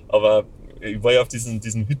habe, aber ich war ja auf diesen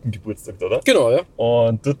Hüttengeburtstag, oder? Genau, ja.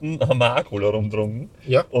 Und dort haben wir auch Cola rumgetrunken.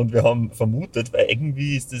 Ja. Und wir haben vermutet, weil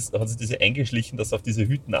irgendwie hat sich das eingeschlichen, dass auf diese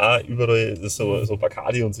Hütten auch überall so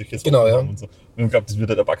Bacardi und solche Sachen haben und so. Wir haben geglaubt, das wird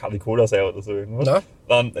halt ein Bacardi Cola sein oder so irgendwas. Nein.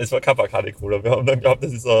 Dann, es war kein Bacardi Cola. Wir haben dann geglaubt,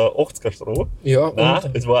 das ist ein 80er Stroh. Ja. Nein,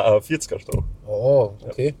 es war ein 40er Stroh. Oh,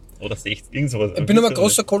 okay. Ja. Oder 60, irgend sowas. Ich bin aber ein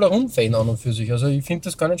großer Cola Rum-Fan an und für sich. Also ich finde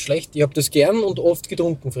das gar nicht schlecht. Ich habe das gern und oft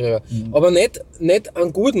getrunken früher. Aber nicht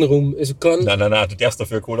einen guten Rum. Also nein, du darfst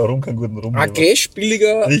dafür Cola Rum keinen guten Rum nehmen. Cash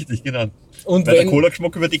billiger. Richtig, genau. Und weil der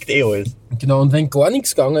Cola-Geschmack überdeckt alles. Genau, und wenn gar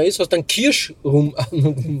nichts gegangen ist, hast du dann Kirschrum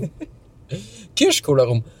an. Kirsch-Cola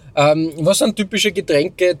Rum. Was sind typische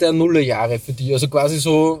Getränke der Nullerjahre für dich? Also quasi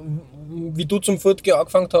so, wie du zum Fortgehen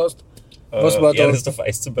angefangen hast. Was war da? Eresdorf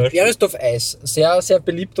Eis zum Beispiel. Eresdorf Eis, sehr, sehr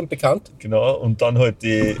beliebt und bekannt. Genau, und dann halt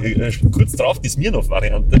kurz drauf die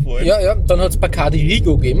Smirnoff-Variante. Ja, dann hat es Bacardi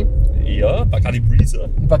Rigo gegeben. Ja, Bacardi Breezer.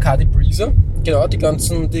 Bacardi Breezer, genau, die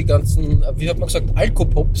ganzen, wie hat man gesagt,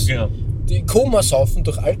 Alkopops. Genau. Die Komasaufen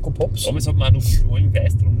durch Alkopops. Damals hat man auch noch Alm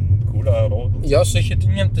Weiß drum und Cola Rot. Und ja, solche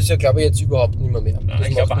Dinge, das ist ja glaube ich jetzt überhaupt nicht mehr. Nein,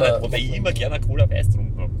 ich glaube auch nicht, wobei ich immer gerne Cola Weiß drum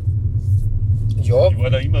habe. Ja. Ich war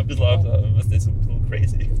da immer ein bisschen auf, was das so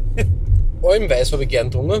crazy. Almweiß habe ich gern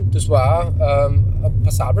getrunken. Das war auch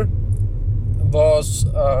passabel. Was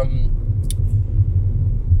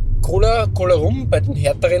Cola Rum bei den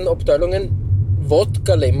härteren Abteilungen,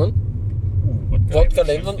 Wodka Lemon. Wodka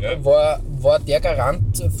Lemon ja. war der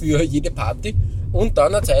Garant für jede Party. Und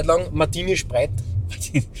dann eine Zeit lang Martini Sprite.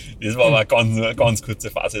 Das war aber eine ganz kurze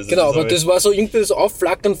Phase. Also genau, aber das war so irgendwie das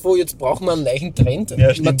Aufflackern von, jetzt brauchen wir einen neuen Trend.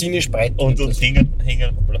 Ja, Martini Sprite. Und uns hängen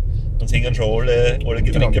schon alle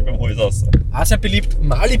Getränke beim Hals aus. Auch sehr beliebt,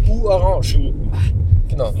 Malibu Orange.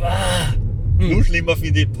 Genau. Nur schlimmer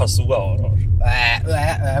finde ich Passoa Orange.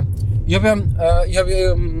 Ich habe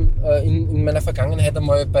in meiner Vergangenheit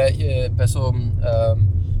einmal bei so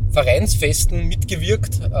Vereinsfesten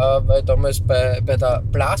mitgewirkt, weil ich damals bei der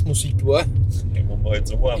Blasmusik war. Wo man halt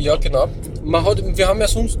so war. Ja, genau. Wir haben ja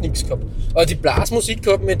sonst nichts gehabt. Aber die Blasmusik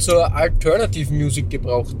hat mich zur Alternative Music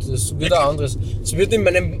gebraucht. Das wird ein anderes. Das wird in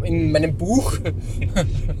meinem Buch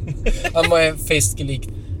einmal festgelegt.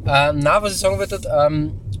 Was ich sagen wollte,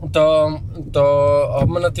 da hat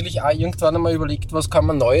man natürlich auch irgendwann einmal überlegt, was kann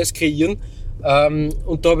man Neues kreieren.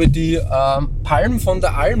 Und da habe ich die Palm von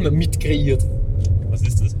der Alm mitkreiert. Was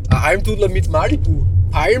ist das? Ein Almdudler mit Malibu.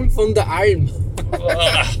 Palm von der Alm.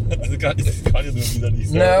 Das kann ich nur wieder nicht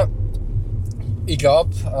sagen. Naja, ich glaube,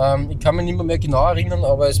 ich kann mich nicht mehr genau erinnern,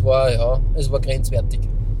 aber es war grenzwertig.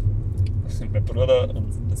 Mein Bruder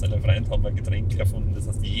und seine Freund haben ein Getränk erfunden, das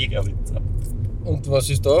heißt Jägerwitzer. Und was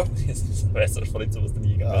ist da? Das ist Weißwurstspritzer, was der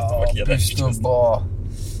Jägerwitzer verkehrt eingeschmissen. Boah.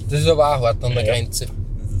 Das ist aber auch hart an der Grenze.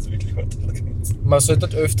 Das ist wirklich hart an der Grenze. Man sollte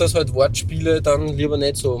halt öfters halt Wortspiele dann lieber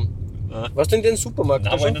nicht so. Warst du in den Supermarkt?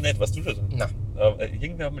 Nein, war ich noch nicht. Warst du schon? Nein.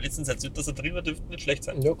 Irgendwie haben wir letztens erzählt, dass er drüber dürfte nicht schlecht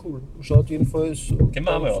sein. Ja, cool. Schaut jedenfalls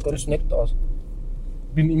ganz nett aus.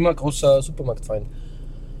 Bin immer ein großer Supermarktfreund.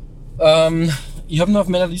 Ich habe noch auf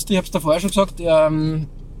meiner Liste, ich habe es davor schon gesagt, Ich habe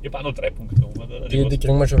auch noch 3 Punkte. Oder? die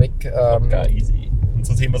kriegen wir schon weg. Easy. Und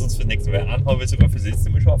so sehen wir es uns für das nächste Mal an. Habe ich sogar für das letzte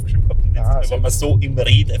Mal schon aufgeschrieben gehabt. Und jetzt waren wir so im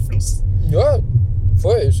Redefluss. Ja,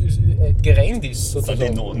 voll. Es ist gerannt ist Das sind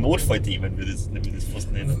sozusagen. die Notfallthemen, würde ich das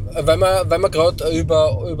fast nennen. Weil wir gerade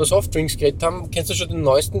über Softdrinks geredet haben, kennst du schon den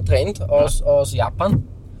neuesten Trend aus Japan?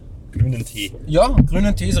 Grünen Tee. Ja,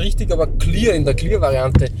 grünen Tee ist richtig, aber clear in der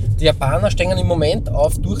Clear-Variante. Die Japaner stehen im Moment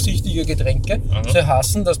auf durchsichtige Getränke. Sie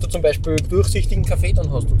hassen, dass du zum Beispiel durchsichtigen Kaffee dann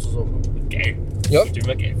hast und so Sachen. Geil. Ja. Das ist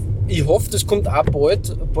immer geil. Ich hoffe, das kommt auch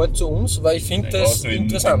bald zu uns, weil ich finde das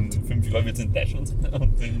interessant. In 5 Jahren wird es in Deutschland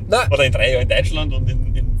sein. Nein. Oder in 3 Jahren in Deutschland und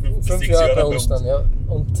in 5 5 Jahre bei uns dann, ja.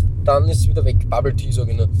 Und dann ist es wieder weg. Bubble Tea,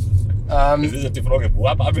 sage ich nur. Das ist halt die Frage,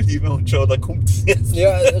 war Bubble Tea bei uns schon oder kommt es jetzt?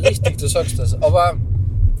 Ja, richtig, du sagst das. Aber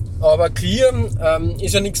Clear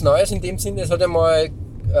ist ja nichts Neues in dem Sinne. Es hat ja mal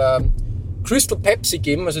Crystal Pepsi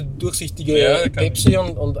gegeben, also durchsichtige Pepsi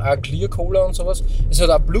und auch Clear Cola und sowas. Es hat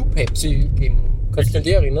auch Blue Pepsi gegeben. Kannst du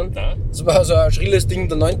dich erinnern? Nein. Das war so ein schrilles Ding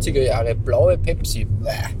der 90er Jahre. Blaue Pepsi.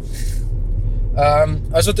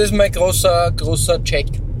 Also das ist mein großer Check.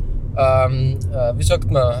 Wie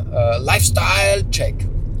sagt man? Lifestyle-Check.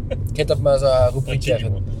 Kennt man so eine Rubrik?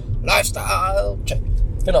 Lifestyle-Check.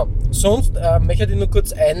 Genau. Sonst möchte ich nur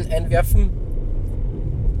kurz einwerfen.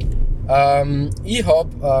 Ich habe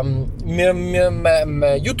mein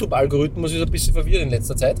YouTube-Algorithmus ist ein bisschen verwirrt in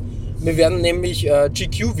letzter Zeit. Wir werden nämlich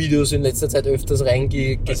GQ-Videos in letzter Zeit öfters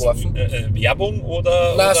reingeworfen. Also, Werbung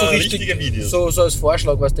oder so richtige Videos? So als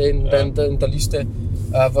Vorschlag, was der in der Liste,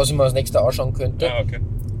 was ich mir als nächstes anschauen könnte. Ah, okay.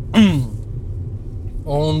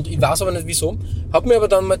 Und ich weiß aber nicht wieso. Hab mir aber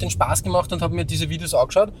dann mal den Spaß gemacht und habe mir diese Videos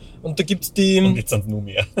angeschaut. Und da gibt's die... Und jetzt sind es nur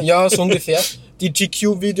mehr. Ja, so ungefähr. Die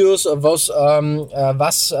GQ-Videos, was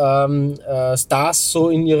Stars so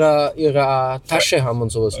in ihrer Tasche haben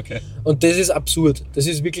und sowas. Okay. Und das ist absurd. Das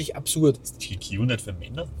ist wirklich absurd. Ist GQ nicht für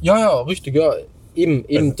Männer? Ja, richtig, ja.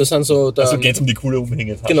 Eben, das sind so... Also geht es um die coole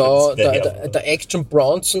Umhängetasche. Genau, der Action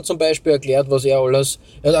Bronson zum Beispiel erklärt, was er alles...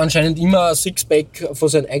 Er hat anscheinend immer ein Sixpack von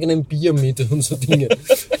seinem eigenen Bier mit und so Dinge.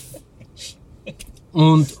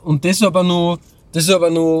 und das ist aber nur,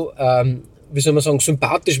 wie soll man sagen,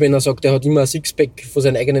 sympathisch, wenn er sagt, er hat immer ein Sixpack von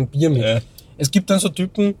seinem eigenen Bier mit. Ja. Es gibt dann so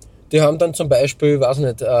Typen, die haben dann zum Beispiel, weiß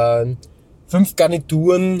nicht, 5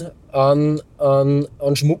 Garnituren an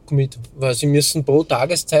Schmuck mit, weil sie müssen pro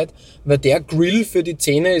Tageszeit, weil der Grill für die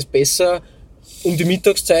Zähne ist besser um die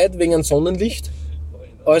Mittagszeit wegen einem Sonnenlicht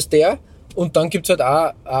als der. Und dann gibt's halt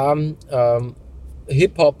auch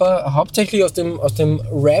Hip-Hopper, hauptsächlich aus dem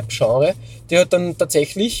Rap-Genre, die halt dann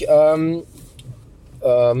tatsächlich so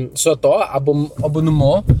ein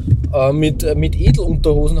Dauerabonnement mit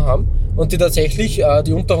Edelunterhosen haben und die tatsächlich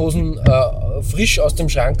die Unterhosen frisch aus dem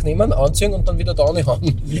Schrank nehmen, anziehen und dann wieder da nicht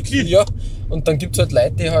haben. Wirklich? Ja. Und dann gibt es halt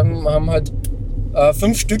Leute, die haben halt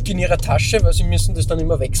 5 Stück in ihrer Tasche, weil sie müssen das dann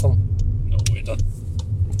immer wechseln. Ja, Alter.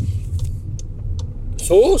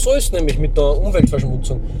 So ist es nämlich mit der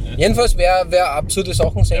Umweltverschmutzung. Ja. Jedenfalls, wer absurde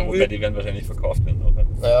Sachen sehen will... Wobei die werden wahrscheinlich verkauft werden nachher.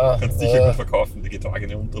 Ja, du kannst sicher gut verkaufen, die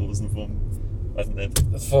getragene Unterhosen vom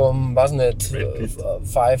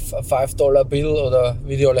 $5 Bill oder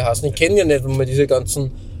wie die alle heißen. Ich kenne ja nicht mal diese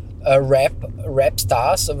ganzen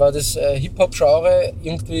Rap-Stars, weil das Hip-Hop-Genre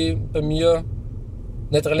irgendwie bei mir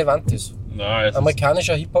nicht relevant ist. Nein,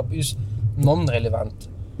 amerikanischer Hip-Hop ist non-relevant.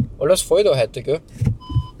 Alles voll da heute, gell?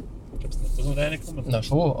 Glaubst du nicht, dass wir da reinkommen? Na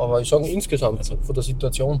schon, aber ich sage insgesamt von der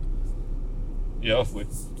Situation. Ja, voll.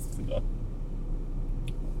 Ja.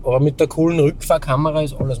 Aber mit der coolen Rückfahrkamera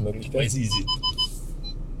ist alles möglich, gell? Alles easy.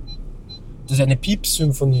 Das ist eine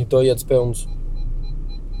Pieps-Symphonie da jetzt bei uns.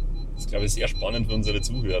 Das ist, glaube ich, sehr spannend für unsere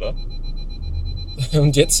Zuhörer.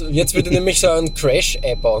 Und jetzt würde ich nämlich so einen Crash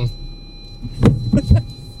einbauen.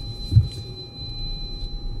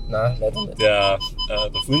 Nein, leider nicht. Da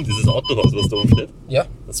vorhin dieses Autohaus, was da oben steht, ja.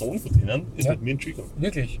 der Sohn von denen ist mit mir in Ski gegangen.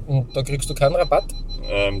 Wirklich? Und da kriegst du keinen Rabatt?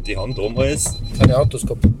 Die haben damals... Keine Autos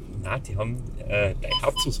gehabt? Nein, die haben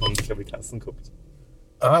Daihatsus haben die, glaube ich, Kassen gehabt.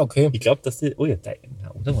 Ah, okay. Ich glaube, dass die. Oh ja,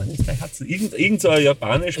 oder war das Daihatsu? Irgend so ein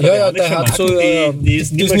japanisch-koreanischer Ja, Daihatsu, Marke, die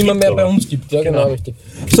es nicht mehr bei uns gibt. Ja, genau, richtig.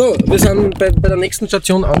 So, wir sind bei der nächsten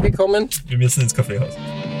Station angekommen. Wir müssen ins Kaffeehaus.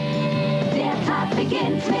 Der Tag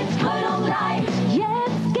beginnt mit Krönung Light.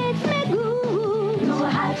 Jetzt geht's mir gut. Nur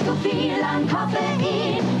halb so viel an Koffein.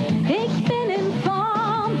 Ich bin in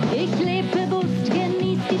Form. Ich lebe bewusst,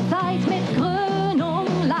 genieß die Zeit mit Krönung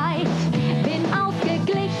Light. Bin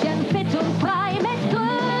ausgeglichen, fit und frei mit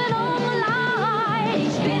Krönung Light.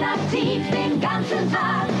 Ich bin aktiv den ganzen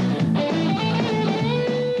Tag.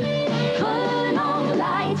 Krönung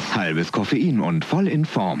Light. Halbes Koffein und voll in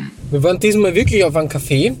Form. Wir waren diesmal wirklich auf einen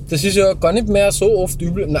Kaffee. Das ist ja gar nicht mehr so oft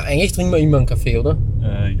übel. Na, eigentlich trinken wir immer einen Kaffee, oder?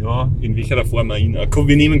 Ja, in welcher Form wir ihn.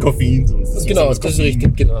 Wir nehmen Koffein. Sonst Genau, das ist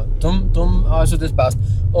richtig, genau. Dumm, also das passt.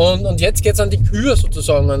 Und jetzt geht es an die Kür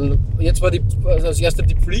sozusagen. Jetzt war als erste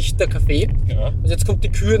die Pflicht, der Kaffee. Genau. Und jetzt kommt die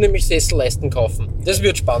Kür, nämlich Sesselleisten kaufen. Das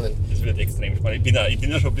wird spannend. Das wird extrem spannend. Ich bin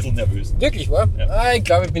ja schon ein bisschen nervös. Wirklich, wa? Ja. Ich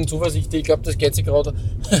glaube, ich bin zuversichtlich. Ich glaube, das geht sich gerade.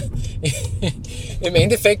 Im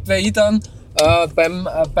Endeffekt werde ich dann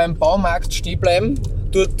beim Baumarkt stehen bleiben,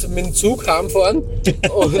 dort mit dem Zug heimfahren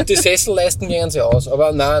und die Sesselleisten gehen sie aus.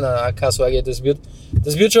 Aber nein, keine Sorge, das wird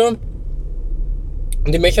schon.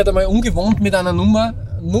 Und ich möchte halt einmal ungewohnt mit einer Nummer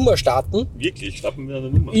starten. Wirklich? Starten wir mit einer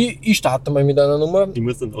Nummer? Ich starte mal mit einer Nummer. Ich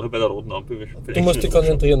muss dann nachher bei der roten Ampel. Du musst dich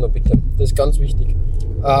konzentrieren, noch bitte. Das ist ganz wichtig.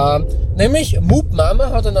 Nämlich Moop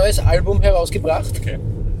Mama hat ein neues Album herausgebracht. Okay.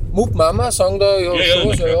 Moop Mama sagen da,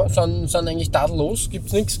 Ja, sind eigentlich tadellos,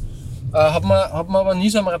 gibt's nichts. Hat man aber nie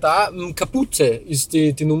so am Radar. Kapuze ist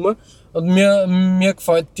die Nummer. Und mir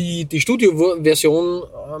gefällt die Studio-Version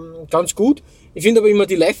ganz gut. Ich finde aber immer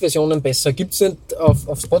die Live-Versionen besser. Gibt's nicht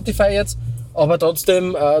auf Spotify jetzt, aber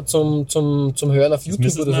trotzdem zum Hören auf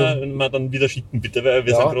YouTube oder so. Das müssen wir dann wieder schicken, bitte, weil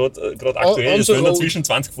wir sind gerade aktuell. Es sind dazwischen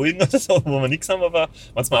 20 Folgen oder so, wo wir nichts haben, aber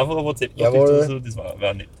wenn es mir einfach ein WhatsApp macht oder so, das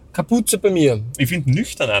war nett. Kapuze bei mir. Ich finde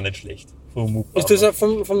Nüchtern auch nicht schlecht. Ist das auch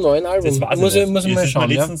vom neuen Album? Das weiß muss ich ich mal schauen.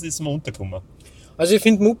 Letztens ist mir untergekommen. Also ich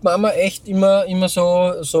finde Moop Mama echt immer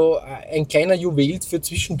so ein kleiner Juwel für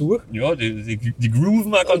zwischendurch. Ja, die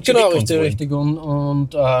grooven auch ganz genau, richtig. Und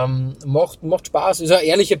macht Spaß. Ist eine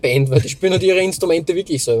ehrliche Band, weil die spielen halt ihre Instrumente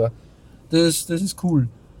wirklich selber. Das ist cool.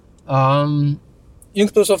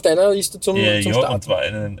 Irgendwas auf deiner Liste zum Start? Ja, und zwar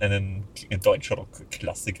einen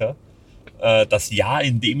Deutschrock-Klassiker. Das Jahr,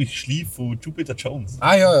 in dem ich schlief, von Jupiter Jones.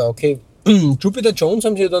 Ah ja, okay. Jupiter Jones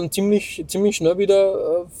haben sie dann ziemlich schnell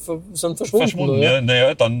wieder verschwunden. Ja.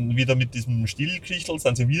 Naja, dann wieder mit diesem Stillgeschichtel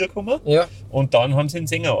sind sie wiedergekommen. Ja. Und dann haben sie den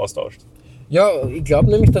Sänger austauscht. Ja, ich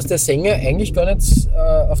glaube nämlich, dass der Sänger eigentlich gar nicht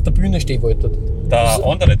auf der Bühne stehen wollte. Der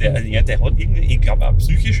andere, der hat irgendwie, ich glaube, ein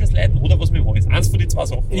psychisches Leiden oder was mir war. Ist eins von den zwei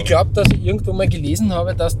Sachen. Ich glaube, dass ich irgendwo mal gelesen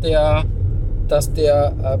habe, dass der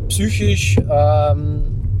psychisch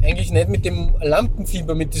eigentlich nicht mit dem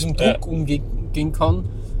Lampenfieber, mit diesem Druck umgehen kann.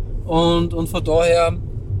 Und von daher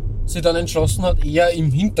sich dann entschlossen hat, eher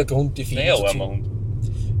im Hintergrund die Filme zu ziehen.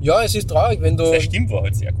 Ja, es ist traurig, wenn du... Seine Stimme war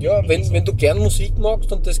halt sehr gut. Ja, wenn du gern Musik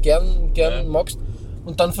magst und das gern magst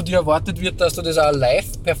und dann von dir erwartet wird, dass du das auch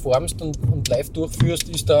live performst und live durchführst,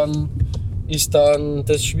 ist dann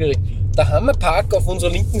das schwierig. Der Hammerpark auf unserer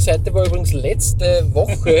linken Seite war übrigens letzte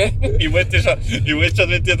Woche... ich wollte schon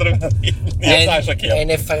mit dir drüber reden.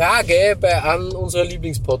 Eine Frage bei einem unserer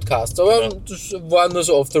Lieblingspodcasts, aber das war nur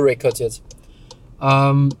so off the record jetzt.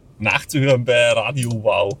 Nachzuhören bei Radio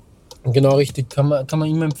Wow. Genau, richtig, kann man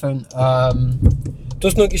immer empfehlen. Du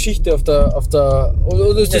hast noch eine Geschichte auf der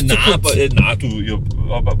oder ist das ich habe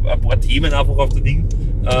ein paar Themen einfach auf der Ding,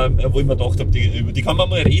 wo ich mir gedacht habe, über die kann man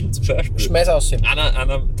mal reden zum Beispiel. Schmeiß aus.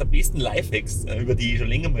 Einer der besten Lifehacks, über die ich schon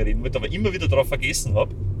länger mal reden wollte, aber immer wieder darauf vergessen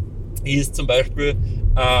habe, ist zum Beispiel,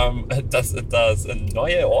 dass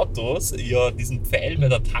neue Autos ja diesen Pfeil bei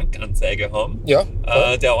der Tankanzeige haben,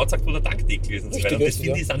 der anzeigt, wo der Tankdeckel ist und so weiter. Und das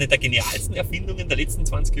finde ich ist eine der genialsten Erfindungen der letzten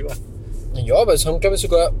 20 Jahre. Ja, aber es haben, glaube ich,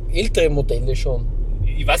 sogar ältere Modelle schon.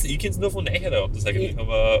 Ich weiß nicht, ich kenne es nur von neueren Autos eigentlich,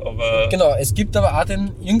 aber... Genau, es gibt aber auch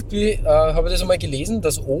irgendwie, habe ich das einmal gelesen,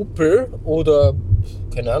 dass Opel oder,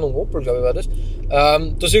 keine Ahnung, Opel, glaube ich, war das, da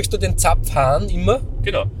siehst du den Zapfhahn immer.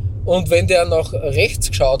 Genau. Und wenn der nach rechts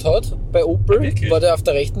geschaut hat, bei Opel, war der auf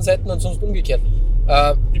der rechten Seite und sonst umgekehrt.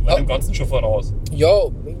 Die waren im Ganzen schon voraus. Ja,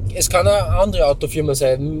 es kann eine andere Autofirma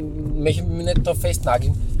sein, möchte mich nicht darauf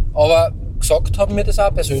festnageln. Aber gesagt haben mir das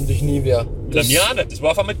auch persönlich nie wer. Bei mir auch nicht, das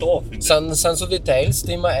war auf einmal da. Sind so Details,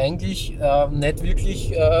 die man eigentlich nicht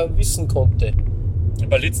wirklich wissen konnte. Ich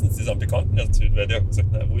habe letztens das am Bekannten erzählt, weil der hat gesagt,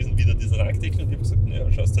 wo ist denn wieder dieser Tankdeckel? Und ich habe gesagt,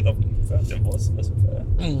 schaust du halt auf den Fernseher, was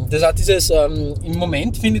Das hat dieses, im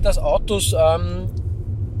Moment finde ich, dass Autos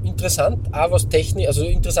interessant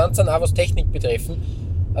sind, auch was Technik betreffen,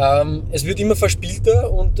 Es wird immer verspielter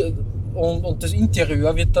und das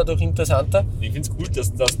Interieur wird dadurch interessanter. Ich finde es cool,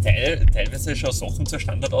 dass teilweise schon Sachen zur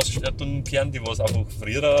Standardausstattung kehren, die was einfach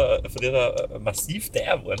früher massiv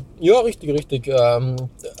teuer waren. Ja, richtig. Wir haben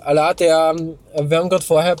gerade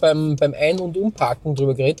vorher beim Ein- und Umparken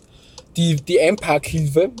drüber geredet. Die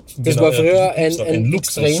Einparkhilfe, das Genau, war früher ja, ein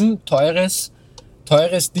Luxus. extrem teures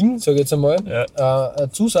Ding, sage ich jetzt einmal. Ja.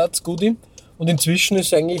 Ein Zusatz-Goodie. Und inzwischen ist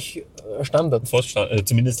es eigentlich Standard. Fast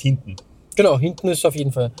zumindest hinten. Genau, hinten ist es auf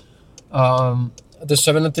jeden Fall.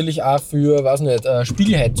 Dasselbe natürlich auch für,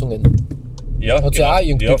 Spiegelheizungen. Ja, Hat sich auch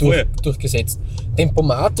irgendwie voll. durchgesetzt.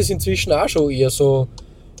 Tempomat ist inzwischen auch schon eher so.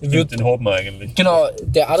 Den haben wir eigentlich. Genau,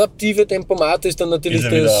 der adaptive Tempomat ist dann natürlich Ist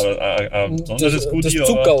ja wieder ein besonderes das Goodie,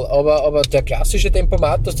 Zuckerl, aber der klassische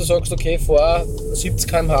Tempomat, dass du sagst, okay, vor 70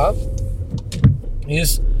 km/h,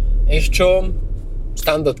 ist echt schon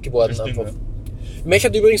Standard geworden. Das stimmt, einfach. ja. Ich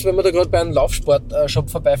möchte übrigens, wenn wir da gerade bei einem Laufsport-Shop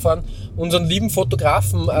vorbeifahren, unseren lieben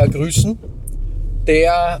Fotografen grüßen,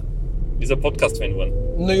 der, Ist ein Podcast-Fan geworden.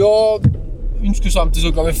 naja, insgesamt ist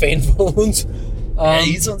er, glaube ich, Fan von uns.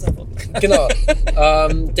 Ist unser Podcast. Genau.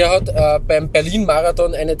 Der hat beim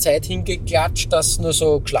Berlin-Marathon eine Zeit hingeklatscht, dass es nur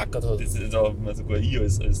so geschlackert hat. Da haben wir sogar ich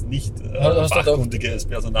als nicht Hast du fachkundiges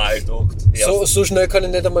Personal gedacht. So schnell kann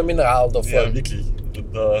ich nicht einmal mit dem Rad da fahren. Ja, wirklich. Und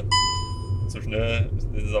so schnell,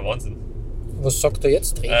 das ist ein Wahnsinn. Was sagt er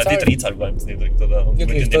jetzt? Die Drehzahl? Drehzahl war ihm nicht direkt. Da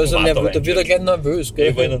Wirklich, da wird er gleich nervös. Gell?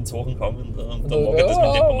 Ich war in den Sachen kommen und dann mag er das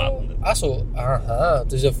mit Tempomaten nicht. Achso, aha,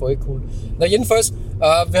 das ist ja voll cool. Na jedenfalls,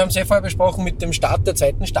 wir haben es ja vorher besprochen, mit dem Start der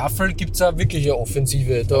zweiten Staffel gibt es eine wirkliche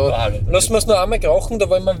Offensive. Da lassen wir es noch einmal krauchen, da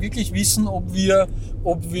wollen wir wirklich wissen, ob wir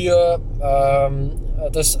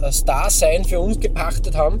das Star-Sein für uns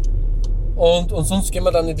gepachtet haben. Und sonst gehen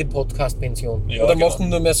wir dann in die Podcast-Pension. Ja, oder genau. machen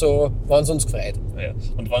nur mehr so, wenn es uns gefreut. Ja.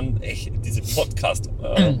 Und wenn echt diese Podcast,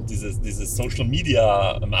 dieses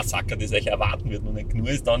Social-Media-Massaker, das euch erwarten wird, noch nicht genug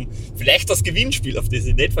ist, dann vielleicht das Gewinnspiel, auf das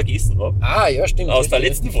ich nicht vergessen habe. Ah, ja, stimmt. Aus der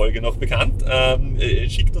richtig. letzten Folge noch bekannt.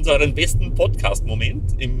 Schickt uns euren besten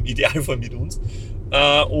Podcast-Moment, im Idealfall mit uns,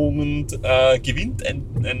 und gewinnt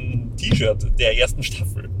ein T-Shirt der ersten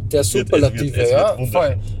Staffel. Der Superlative, Es wird ja, wunderschön.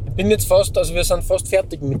 voll. Ich bin jetzt wir sind fast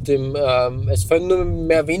fertig mit dem, es fehlen nur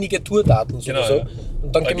mehr wenige Tourdaten Genau, sowieso. ja.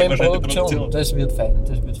 Und dann Da gehen wir in gehen wir schnell in die Produktion. Produktion. Das wird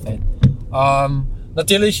fein.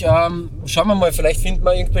 Natürlich, schauen wir mal, vielleicht finden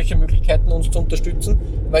wir irgendwelche Möglichkeiten, uns zu unterstützen,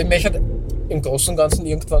 weil ich möchte im Großen und Ganzen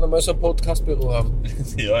irgendwann einmal so ein Podcast-Büro haben.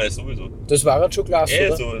 Ja, sowieso. Das war halt schon klasse,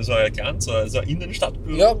 oder? So ein kleines, so ein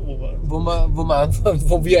Innenstadtbüro, Ja, wo wir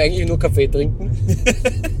wo wir eigentlich nur Kaffee trinken,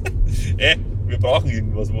 wir brauchen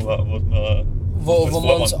irgendwas, wo wir wo als wir uns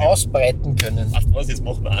Vorwand nehmen. ausbreiten können. Weißt du was, jetzt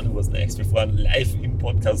machen wir auch noch was Neues. Wir fahren live im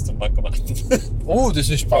Podcast zum Bankomaten. Oh, das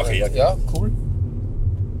ist spannend. Ach, ja. Ja, cool.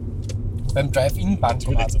 Beim Natürlich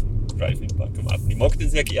Drive-In-Bankomat. zum Drive-In-Bankomaten. Ich mag den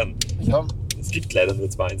sehr gern. Ja, Es gibt leider nur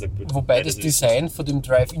zwei in St. Pölten. wobei das Design von dem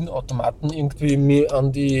Drive-In-Automaten irgendwie mich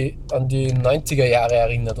an die 90er Jahre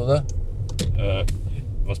erinnert, oder?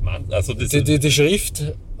 Was meinst du? Also Die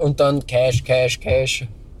Schrift und dann Cash.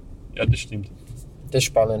 ja, das stimmt. Das ist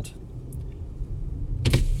spannend.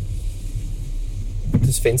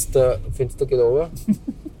 Das Fenster geht runter.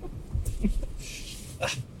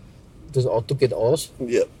 Das Auto geht aus.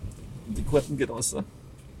 Ja. Die Karten geht raus.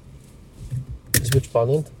 Das wird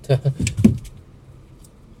spannend.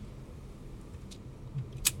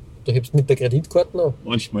 Du hebst mit der Kreditkarte noch?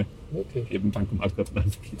 Manchmal. Wirklich. Eben Bankomatkarten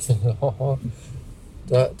einfach.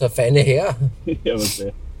 Der feine Herr. Ja, was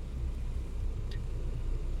der.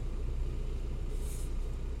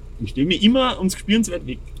 Ich stelle mich immer ums Gespüren zu weit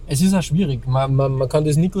weg. Es ist auch schwierig. Man kann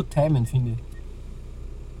das nicht gut timen, finde ich.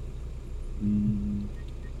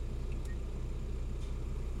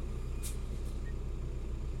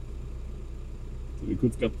 So wie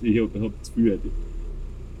kurz gehabt, ich hab zu viel heute.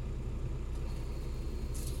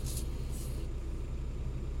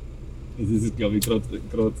 Das ist, glaube ich, gerade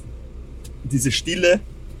diese Stille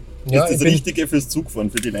Ja, ist das Richtige fürs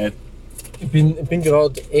Zugfahren, für die Leute. Ich bin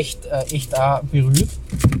gerade echt auch berührt.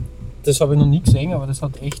 Das habe ich noch nie gesehen, aber das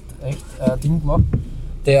hat echt Ding gemacht.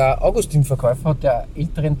 Der Augustin-Verkäufer hat der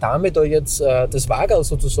älteren Dame da jetzt das Wagerl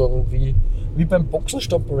sozusagen wie beim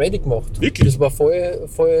Boxenstopp ready gemacht. Wirklich? Das war voll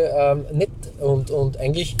nett und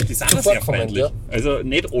eigentlich Die sind auch sehr freundlich. Ja. Also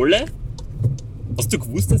nicht alle. Hast du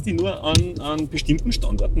gewusst, dass die nur an bestimmten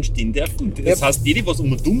Standorten stehen dürfen? Das Ja. heißt, die was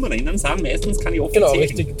um und dumm rennen, sind meistens keine Genau, offiziellen.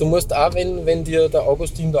 richtig. Du musst auch, wenn dir der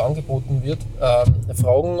Augustin da angeboten wird,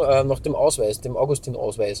 fragen nach dem Ausweis, dem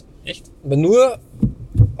Augustin-Ausweis. Echt? Wenn nur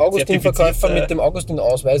Augustin-Verkäufer Zertifiziert, mit dem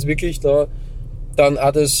Augustin-Ausweis wirklich da dann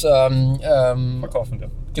auch das Verkaufen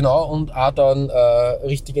dürfen. genau und auch dann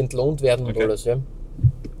richtig entlohnt werden und Okay. alles. Ja.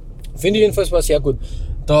 Finde ich jedenfalls war sehr gut.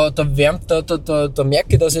 Da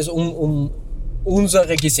merke ich, dass es um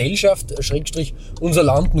unsere Gesellschaft, Schrägstrich, unser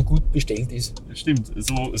Land noch gut bestellt ist. Das stimmt.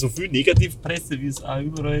 So viel Negativpresse, wie es auch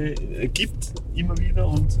überall gibt, immer wieder.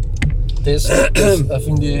 Und Das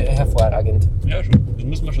finde ich hervorragend. ja, schon. Das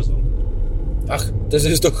muss man schon sagen. Ach, das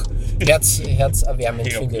ist doch herzerwärmend,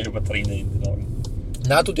 Ich finde ich. habe Tränen in den Augen.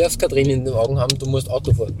 Nein, du darfst keine Tränen in den Augen haben, du musst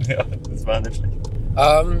Auto fahren. Ja, das war nicht schlecht.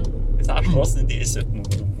 Ähm, Das sind auch Straßen, in die ich selten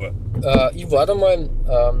umfahre. Ich war da mal,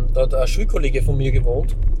 da hat ein Schulkollege von mir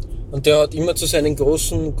gewohnt und der hat immer zu seinen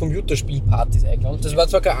großen Computerspielpartys eingeladen. Das war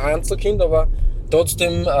zwar kein Einzelkind, aber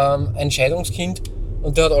trotzdem ein Scheidungskind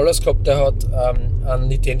und der hat alles gehabt. Der hat einen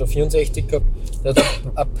Nintendo 64 gehabt, der hat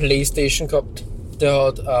eine Playstation gehabt, der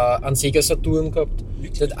hat einen Sega Saturn gehabt,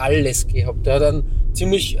 der hat alles gehabt. Der hat einen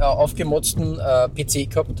ziemlich aufgemotzten PC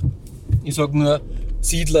gehabt. Ich sag nur,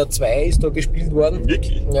 Siedler 2 ist da gespielt worden.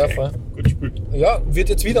 Wirklich? Ja, Okay. voll. Gut gespielt. Ja, wird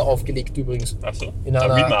jetzt wieder aufgelegt übrigens. Achso. In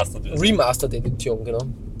einer Remastered. Remastered-Edition, genau.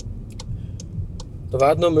 Da war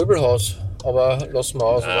halt nur ein Möbelhaus, aber lassen wir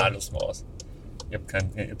aus. Ah, Oder? lass mal aus. Ich hab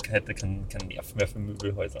heute keinen Nerv mehr für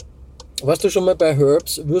Möbelhäuser. Warst du schon mal bei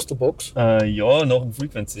Herbs Würstelbox? Ja, nach dem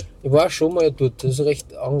Frequency. Ich war schon mal dort, das ist recht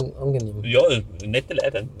angenehm. Ja, nette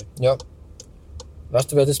Leute eigentlich. Ja. Weißt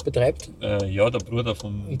du, wer das betreibt? Ja, der Bruder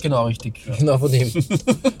vom... Genau, richtig. Ja. Genau von dem.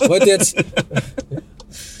 Heute jetzt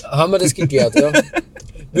haben wir das geklärt, ja.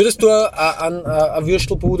 Würdest du eine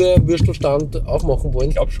Würstelbude, Würstelstand aufmachen wollen?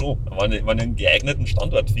 Ich glaube schon. Wenn ich einen geeigneten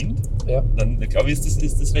Standort finde, Ja. dann glaube ich, ist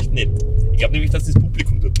das recht nett. Ich glaube nämlich, dass das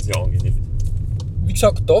Publikum dort sehr angenehm ist. Wie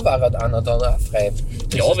gesagt, da war halt einer dann auch frei.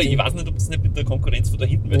 Das Ja, ist aber die- ich weiß nicht, ob das nicht mit der Konkurrenz von da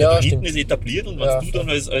hinten, weil Ja, da hinten stimmt. ist etabliert und wenn Ja. du dann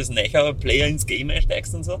als neuer Player ins Game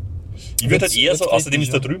einsteigst und so. Ich würde Wird's- halt eher so, wird's außerdem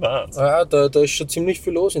ist da kritisch, drüben auch eins. Ja, da ist schon ziemlich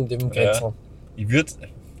viel los in dem Grätzl. Ich würde,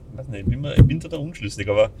 ich weiß nicht, ich bin da unschlüssig,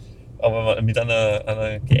 aber mit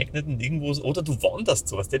einer geeigneten irgendwo, oder du wanderst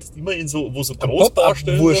so, weißt du, jetzt immer in so, wo so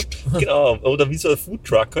Großbaustellen, Pop-up-Wurst. genau, oder wie so ein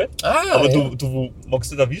Foodtruck halt. Ah, Aber ja. du machst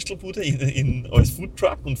halt eine Würstelbude als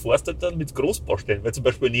Foodtruck und fährst halt dann mit Großbaustellen, weil zum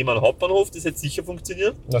Beispiel neben einem Hauptbahnhof, das jetzt sicher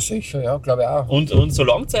funktioniert, Na sicher, ja, glaube ich auch. und so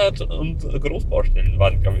Langzeit- und Großbaustellen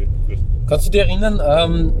waren, glaube ich, gut. Kannst du dich erinnern,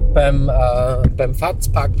 beim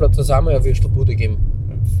FATS-Parkplatz, da haben wir ja Würstelbude gegeben.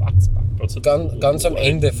 Fatzparkplatz. Ganz am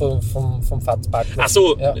Ende vom FATS-Parkplatz. Ach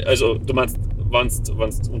so, Ja. also du meinst, wenn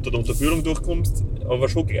du unter der Unterführung durchkommst, aber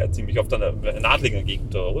schon gleich ziemlich auf der Adlinger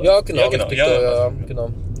Gegend da, oder? Ja, genau, richtig. Ja, Ja, genau.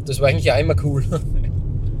 Das war eigentlich auch immer cool.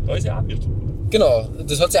 Da ist ja auch Würstelbude. Genau,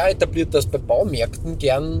 das hat sich auch etabliert, dass bei Baumärkten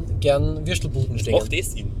gern Würstelbuden stehen. Macht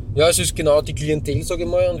das Sinn? Ja, es ist genau die Klientel, sage ich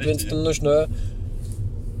mal. Und wenn du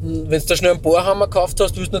da schnell einen Bohrhammer gekauft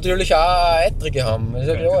hast, willst du natürlich auch eine Eitrige haben. Das ist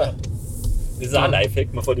ja klar. Das ist auch ein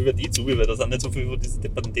Lifehack, man fährt über die zu, weil da sind nicht so viele, wo diese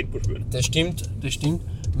depperten Tempo spielen. Das stimmt.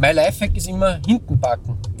 Mein Lifehack ist immer hinten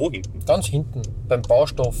parken. Wo hinten? Ganz hinten, beim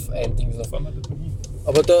Baustoff eindingsen. Da fahren wir da hin.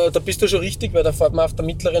 Aber da bist du schon richtig, weil da fährt man auf der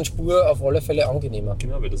mittleren Spur auf alle Fälle angenehmer.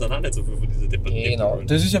 Genau, weil da sind auch nicht so viele von diese depperten Genau, Tempo.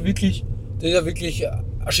 das ist ja wirklich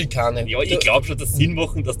eine Schikane. Ja, ich glaube schon, dass es Sinn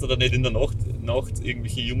machen, dass da nicht in der Nacht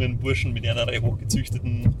irgendwelche jungen Burschen mit einer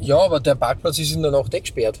hochgezüchteten... Ja, aber der Parkplatz ist in der Nacht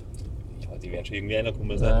gesperrt. Ja, die werden schon irgendwie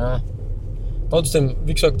reinkommen sein. Ja. Trotzdem,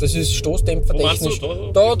 wie gesagt, das ist stoßdämpfertechnisch. Wo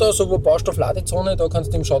meinst du? Da so wo Baustoff-Ladezone, da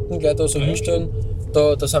kannst du im Schatten gleich da so Ja, hinstellen.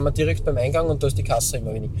 Da sind wir direkt beim Eingang und da ist die Kasse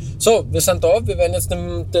immer wenig. So, wir sind da, wir werden jetzt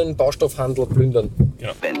den Baustoffhandel plündern.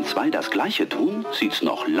 Wenn zwei das Gleiche tun, sieht's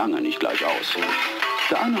noch lange nicht gleich aus.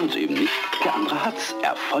 Der eine hat's eben nicht, der andere hat's.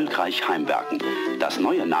 Erfolgreich Heimwerken. Das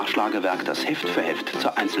neue Nachschlagewerk, das Heft für Heft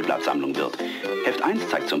zur Einzelblattsammlung wird. Heft 1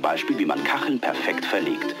 zeigt zum Beispiel, wie man Kacheln perfekt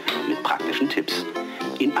verlegt. Mit praktischen Tipps.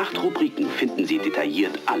 In 8 Rubriken finden Sie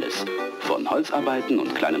detailliert alles. Von Holzarbeiten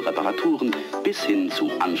und kleinen Reparaturen bis hin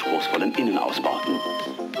zu anspruchsvollen Innenausbauten.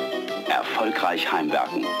 Erfolgreich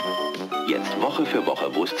Heimwerken. Jetzt Woche für Woche,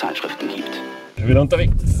 wo es Zeitschriften gibt. Ich bin wieder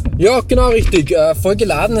unterwegs. Ja, genau richtig. Voll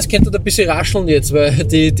geladen, es könnte ein bisschen rascheln jetzt, weil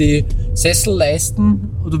die Sesselleisten,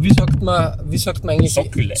 oder wie sagt man eigentlich?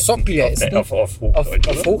 Sockelleisten. Auf Hochdeutsch,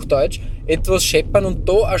 auf oder? Hochdeutsch etwas scheppern und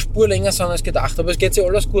da eine Spur länger sind als gedacht. Aber es geht sich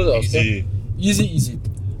alles gut aus. Easy. Gell? Easy.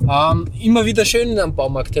 Immer wieder schön in einem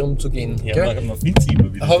Baumarkt herumzugehen. Ja, gell? man findet sie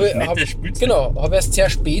immer wieder. Habe Das nette Spielzeug. genau, habe erst sehr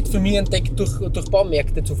spät für mich entdeckt, durch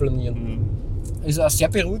Baumärkte zu flanieren. Ist auch sehr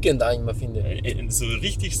beruhigend auch immer, finde ich. So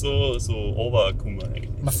richtig so Oberkummer eigentlich.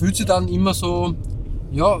 Man fühlt sich dann immer so,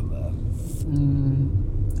 ja,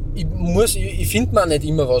 ich finde mir auch nicht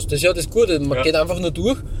immer was. Das ist ja das Gute. Man geht einfach nur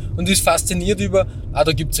durch und ist fasziniert über,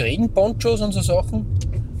 da gibt es Regenponchos und so Sachen.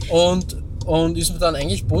 Und ist dann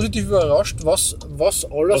eigentlich positiv überrascht, was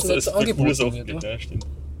alles nicht angeboten wird. Ja, stimmt.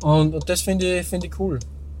 Und das finde ich cool.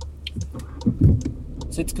 Das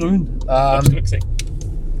ist jetzt grün. Hab's gerade gesehen.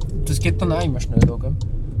 Das geht dann auch immer schnell da, gell?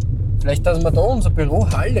 Vielleicht, dass wir da unser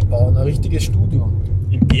Bürohalle bauen, ein richtiges Studio.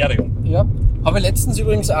 Imperium. Ja. Habe ich letztens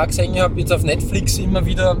übrigens auch gesehen, ich habe jetzt auf Netflix immer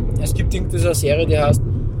wieder, es gibt irgendwie so eine Serie, die heißt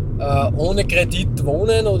Ohne Kredit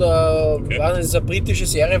wohnen oder das ist eine britische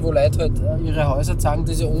Serie, wo Leute halt ihre Häuser zeigen,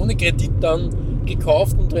 die sie ohne Kredit dann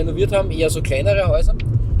gekauft und renoviert haben, eher so kleinere Häuser.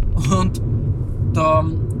 Und da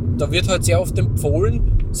wird halt sehr oft empfohlen,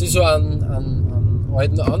 sich so einen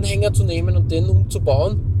alten Anhänger zu nehmen und den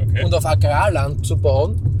umzubauen und auf Agrarland zu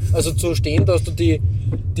bauen. Also zu stehen, dass du die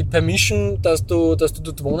Permission, dass du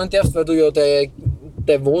dort wohnen darfst, weil du ja dein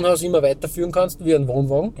Wohnhaus immer weiterführen kannst wie ein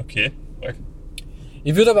Wohnwagen. Okay.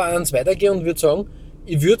 Ich würde aber eins weitergehen und würde sagen,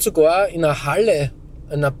 ich würde sogar in einer Halle,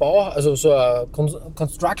 in einer also so eine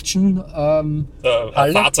Construction Halle.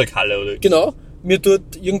 Fahrzeughalle oder? Genau. Mir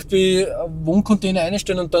dort irgendwie Wohncontainer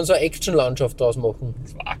einstellen und dann so eine Action-Landschaft draus machen.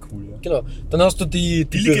 Das war auch cool, ja. Genau. Dann hast du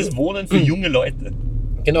billiges Wohnen für junge Leute.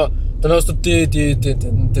 Genau. Dann hast du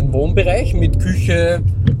den Wohnbereich mit Küche,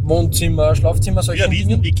 Wohnzimmer, Schlafzimmer, solche Dinge. Ja,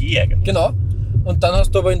 riesen WG eigentlich. Genau. Und dann hast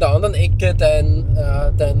du aber in der anderen Ecke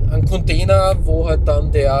einen Container, wo halt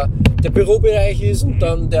dann der Bürobereich ist und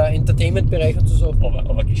dann der Entertainment-Bereich und so Sachen.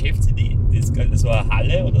 Aber Geschäftsidee, so eine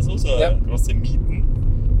Halle oder so eine große Mieten,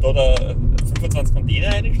 da 25 Container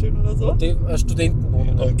einstellen oder so. Die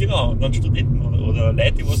Studentenwohnungen. Und genau, und dann Studenten oder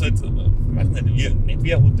Leute, die was halt, weiß nicht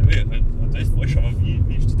wie ein Hotel, Hotel ist falsch, aber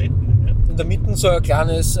wie Studenten. Ja. In der Mitte so ein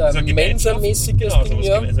kleines Mensa-mäßiges Ding.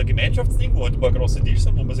 So ein Gemeinschaftsding, wo halt ein paar große Tische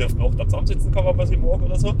sind, wo man sich auf die Nacht zusammensetzen kann, wenn man sich mag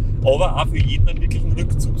oder so. Aber auch für jeden einen wirklichen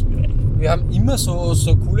Rückzugsbereich. Wir haben immer so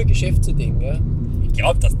coole Geschäftsideen, gell? Ich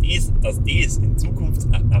glaube, dass das in Zukunft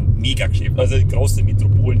ein Mega-Geschäft, also in großen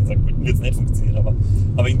Metropolen, in St. Pölten wird es nicht funktionieren,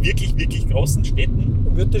 aber in wirklich, wirklich großen Städten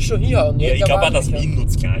wird das schon hinhauen. Ja, ich glaube auch, dass Wien nur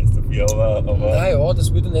zu klein ist dafür, aber naja,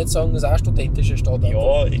 das würde ich nicht sagen, das ist auch eine studentische Stadt.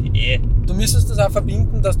 Ja, Du müsstest das auch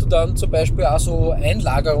verbinden, dass du dann zum Beispiel auch so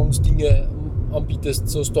Einlagerungsdinge anbietest,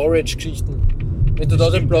 so Storage-Geschichten. Wenn du da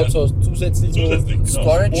den Platz hast, zusätzlich genau.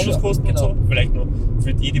 Storage. Bonuskosten und so, vielleicht noch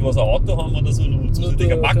für die was ein Auto haben oder so, noch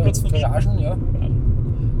zusätzlicher Parkplatz von Garagen, ja.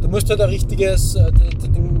 Du musst halt ein richtiges,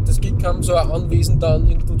 das Gig haben, so ein Anwesen dann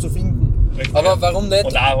irgendwo zu finden. Richtig, aber warum nicht?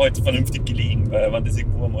 Und auch halt vernünftig gelegen, weil wenn das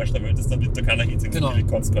irgendwo am Arsch der Welt ist, dann wird da keiner hinziehen. Genau.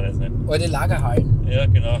 Kann es gar nicht sein. Alte Lagerhallen. Ja,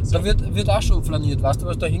 genau. So. Da wird auch schon flaniert. Weißt du,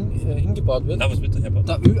 was da hingebaut wird? Nein, was wird da hergebaut?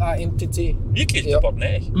 Der ÖAMTC. Wirklich? Ja. Der baut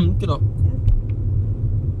neu? Genau. Cool.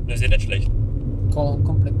 Das ist ja nicht schlecht.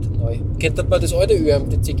 Komplett neu. Könnte man das alte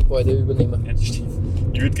ÖAMTC-Gebäude übernehmen? Ja, das stimmt.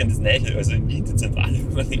 Ich würde gerne das neue, also in Wien die Zentrale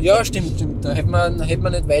übernehmen. Ja, stimmt. Da hätte man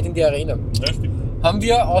nicht weit in die Arena. Ja, stimmt. Haben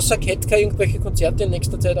wir außer Ketka irgendwelche Konzerte in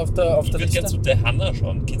nächster Zeit auf der Liste? Ich würde gerne zu der Hanna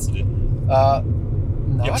schauen. Kennst du die? Nein.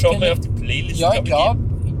 Ich habe schon mal auf die Playlist. Ja, ich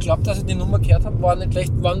glaube, dass ich die Nummer gehört habe. War nicht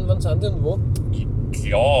schlecht. Wann sind die und wo? Ich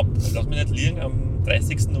glaube, lass mich nicht liegen, am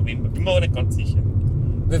 30. November. Bin mir aber nicht ganz sicher.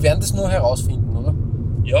 Wir werden das nur herausfinden, oder?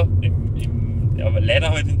 Ja, aber leider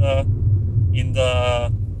halt in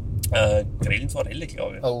der Grellen Forelle,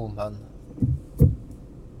 glaube ich. Oh Mann.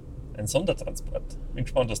 Ein Sondertransport. Bin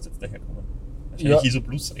gespannt, was jetzt daherkommen. Wahrscheinlich ISO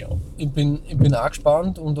Plus Real. Ich bin auch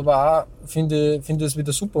gespannt und aber auch finde es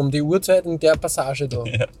wieder super um die Uhrzeit in der Passage da.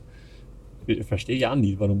 Ja. Ich verstehe ja auch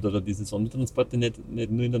nie, warum da diese Sondertransporte nicht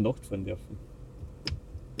nur in der Nacht fahren dürfen.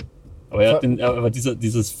 Aber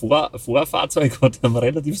dieses Vorfahrzeug hat einen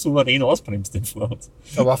relativ souverän ausbremst, den Vorhaus.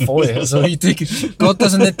 Aber voll, also richtig. Gerade,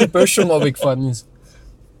 dass er nicht die Böschung runtergefahren ist.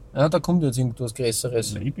 Ja, da kommt jetzt irgendwas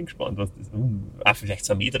Größeres. Ich bin gespannt, was das ist. Vielleicht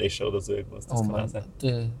so ein Mähdrescher oder so etwas. Das kann auch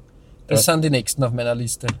sein. Das sind die nächsten auf meiner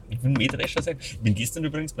Liste. Ich will Mähdrescher sagen. Ich bin gestern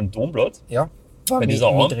übrigens beim Domplatz. Ja, bei dieser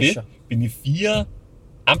Ampel bin ich 4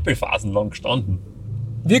 Ampelphasen lang gestanden.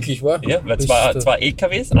 Wirklich, war? Ja, weil zwei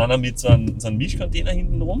LKWs, einer mit so einem Mischcontainer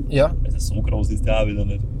hinten rum. Ja. Also so groß ist der auch wieder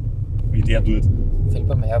nicht, wie der tut. Fällt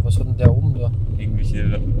bei mir, was hat denn der oben da?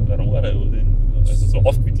 Irgendwelche Rohre oder also so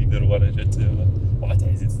aufgewickelte Rohre, schätze ich. Aber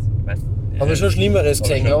der ist jetzt, ich meine... Habe ich schon Schlimmeres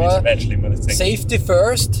gesehen, aber weit Schlimmeres gesehen. Safety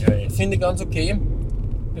first, finde ich ganz okay,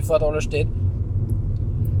 bevor da alles steht.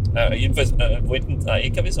 Jedenfalls wollten ein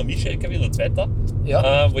LKW, so ein Misch-LKW, oder ein zweiter,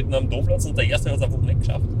 wollten am Domplatz und der erste hat es einfach nicht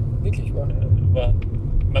geschafft. Wirklich, war?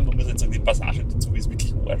 Man muss jetzt sagen, die Passage dazu ist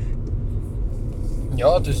wirklich Arsch.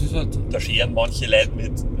 Ja, das ist halt... Da scheren manche Leute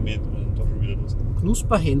mit da schon wieder los.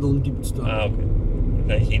 Knusperhändeln gibt es da. Ah, okay.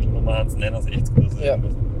 Wahrscheinlich Händel Nummer 169 oder so. Ja.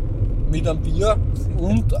 Mit einem Bier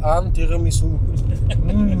und einem Tiramisu.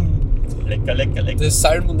 Lecker. Das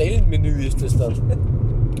Salmonellen-Menü ist das dann.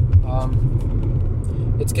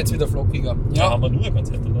 Jetzt geht's wieder flockiger. Ja, haben wir nur ein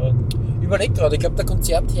Konzert, oder? Überleg gerade, ich glaube, der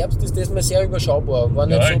Konzertherbst ist diesmal sehr überschaubar. War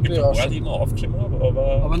nicht so berauschend. Die ich immer aufgeschrieben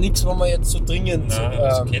habe, aber nichts, wo man jetzt so dringend... Nein,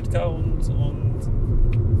 also Ketka und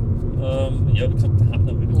wie gesagt, der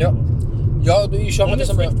Hanna würde ich machen. Ja, ich schau mir das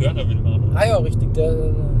einmal an. Turner will man. Ah ja, richtig,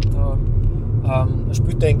 der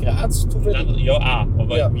spielt der in Graz zufällig? Nein, ja, auch,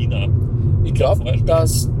 aber Ja. in Wien auch. Ich glaube,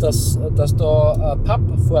 dass da eine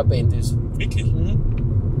Pub-Vorband ist. Wirklich?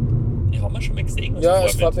 Die haben wir schon mal gesehen. Ja,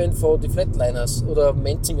 als Vorband von die Flatliners oder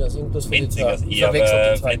Menzingers, irgendwas von den Menzingers, zwei. Ich ja, verwechsel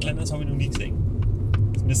aber die zwei. Flatliners habe ich noch nie gesehen.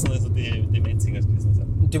 Das müssen also die Menzingers gewesen sein.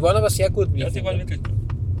 Und die waren aber sehr gut, wie Ja, ich die finde. waren wirklich gut.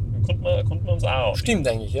 Konnten wir uns auch anschauen. Stimmt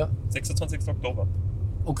eigentlich, ja. 26. Oktober.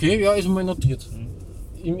 Okay, ja, ist mal notiert.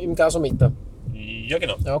 Im Gasometer. Ja,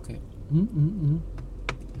 genau. Ja, okay.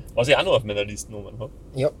 Was ich auch noch auf meiner Liste genommen habe.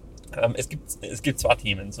 Ja. Es gibt zwei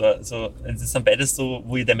Themen. Das sind beides so,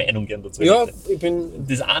 wo ich der Meinung gerne dazu Ja, hätte. ich bin.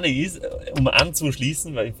 Das eine ist, um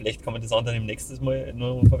anzuschließen, weil vielleicht kann man das andere im nächsten Mal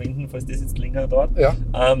noch verwenden, falls das jetzt länger dauert. Ja.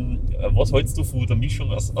 Was hältst du von der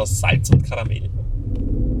Mischung aus Salz und Karamell?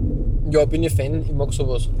 Ja, bin ich Fan, ich mag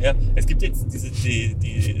sowas. Ja, es gibt jetzt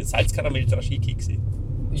die Salz-Karamell-Dragé-Kekse.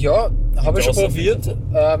 Ja, habe ich schon Großer probiert.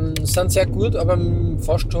 Sind sehr gut, aber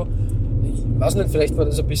fast schon. Ich weiß nicht, vielleicht war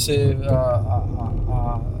das ein bisschen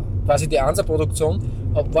quasi die Ansa-Produktion.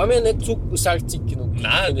 War mir nicht zu salzig genug.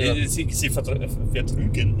 Nein, sie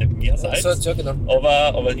vertrügen mehr Salz. Salz, ja, genau.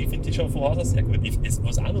 Aber ich finde die schon von Haus aus sehr gut.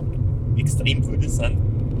 Was auch noch extrem gut ist,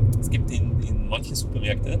 es gibt in manchen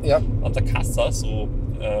Supermärkten an der Kasse so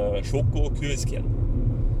Schoko-Kürbiskern.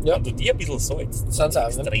 Ja. Wenn du die ein bisschen salzt, Sind sie auch,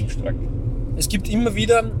 extrem stark. Es gibt immer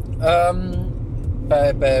wieder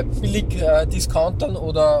bei Billig-Discountern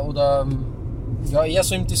oder ja, eher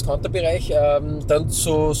so im Discounter-Bereich dann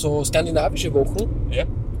so skandinavische Wochen. Ja.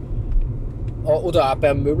 Oder auch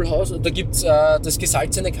beim Möbelhaus. Da gibt es das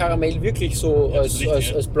gesalzene Karamell wirklich so Ja,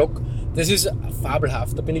 als Block. Das ist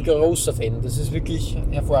fabelhaft, da bin ich ein großer Fan. Das ist wirklich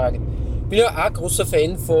hervorragend. Ich bin ja auch ein großer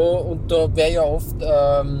Fan von, und da wäre ja oft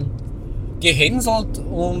gehänselt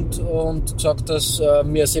und gesagt, dass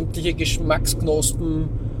mir sämtliche Geschmacksknospen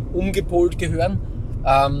umgepolt gehören.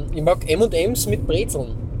 Ich mag M&M's mit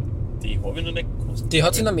Brezeln. Die habe ich noch nicht gekostet. Die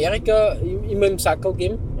hat es in Amerika immer im Sackerl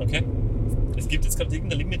gegeben. Okay. Es gibt jetzt gerade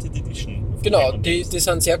irgendeine Limited Edition. Genau, die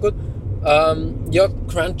sind sehr gut. Ja,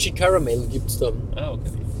 Crunchy Caramel gibt es da. Ah, okay.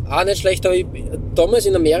 Auch nicht schlecht, aber damals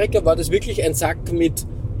in Amerika war das wirklich ein Sack mit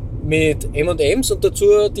M&M's und dazu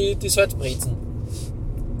die Salzbrezen.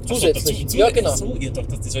 Zusätzlich. Dazu, ja, genau. So, ich dachte,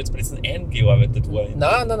 dass die Salzbrezen eingearbeitet waren.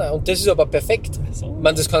 Nein. Und das ist aber perfekt. So. Ich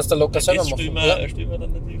meine, das kannst du locker selber machen. Stellen wir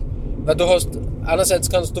dann natürlich. Weil du hast, einerseits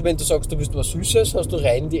kannst du, wenn du sagst, du willst was Süßes, hast du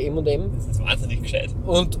rein die M&M. Das ist wahnsinnig gescheit.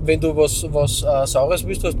 Und wenn du was Saures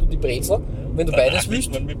willst, hast du die Brezel. Wenn du beides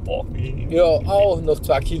willst, Mit Bauchweh. ja, auch noch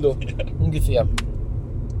 2 Kilo ungefähr.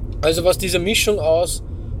 Also was diese Mischung aus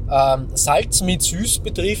Salz mit Süß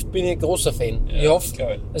betrifft, bin ich ein großer Fan. Ja, ich hoffe, klar.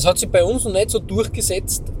 es hat sich bei uns noch nicht so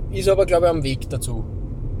durchgesetzt, ist aber, glaube ich, am Weg dazu.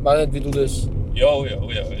 Ich weiß nicht, wie du das... Ja,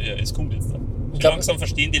 es kommt jetzt dann. glaub, langsam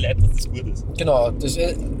verstehen die Leute, dass das gut ist. Genau.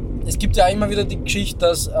 Es gibt ja auch immer wieder die Geschichte,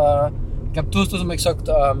 dass, ich glaube, du hast das einmal gesagt,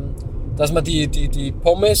 dass man die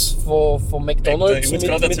Pommes von McDonald's mit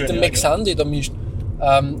dem McSunday da mischt.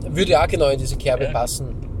 Würde ja auch genau in diese Kerbe passen.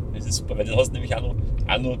 Das ist super, weil du hast nämlich auch noch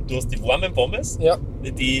du hast die warmen Pommes, die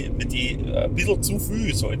ein bisschen zu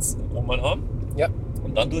viel Salz oben haben. Ja.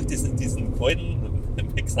 Und dann durch diesen kalten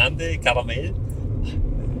McSunday Karamell.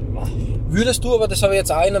 Würdest du, aber das habe ich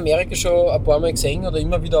jetzt auch in Amerika schon ein paar Mal gesehen oder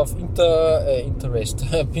immer wieder auf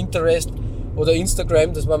Pinterest oder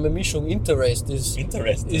Instagram, das war eine Mischung. Interest ist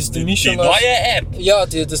die Mischung die neue App. Ja,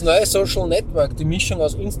 das neue Social Network, die Mischung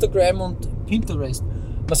aus Instagram und Pinterest.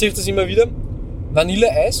 Man sieht das immer wieder.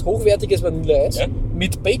 Vanilleeis, hochwertiges Vanilleeis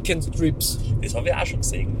mit Bacon Strips. Das habe ich auch schon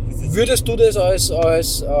gesehen. Würdest du das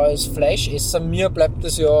als Fleischesser, mir bleibt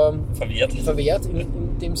das ja verwehrt in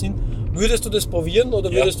dem Sinn. Würdest du das probieren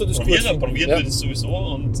oder würdest du das gut finden? Probieren würde ich sowieso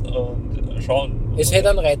und schauen. Es hätte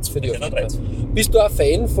einen Reiz für dich. Bist du ein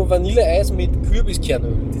Fan von Vanilleeis mit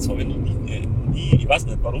Kürbiskernöl? Das habe ich noch nie. Ich weiß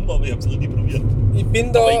nicht warum, aber ich habe es noch nie probiert.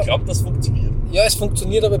 Aber ich glaube, das funktioniert. Ja, es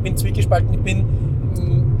funktioniert, aber ich bin zwiegespalten.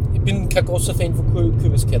 Ich bin kein großer Fan von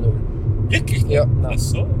Kürbiskernöl. Wirklich? Ja, nein. Ach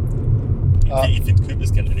so. Ich finde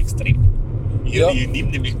Kürbiskernöl extrem. Ich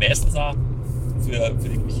nehme nämlich meistens auch für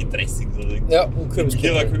irgendwelche Dressings oder irgendwas. Ja, und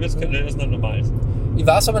Kürbiskernöl ist noch normal. Ich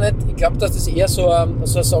weiß aber nicht, ich glaube, dass das eher so eine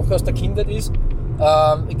Sache aus der Kindheit ist.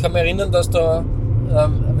 Ich kann mich erinnern, dass da,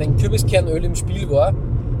 wenn Kürbiskernöl im Spiel war,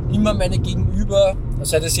 immer meine Gegenüber,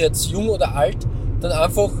 sei das jetzt jung oder alt, dann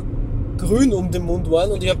einfach grün um den Mund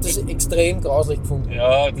waren und ich habe das extrem grauslich gefunden.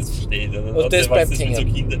 Ja, das verstehe ich. Und das bleibt hängen. So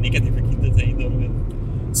negative Kindheitserinnerungen.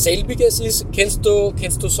 Selbiges ist, kennst du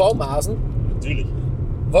Saumasen? Natürlich.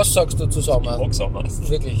 Was sagst du zu Saumasen? Ich mag Saumasen.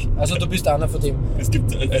 Wirklich? Also du bist einer von dem. Es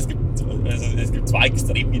gibt zwei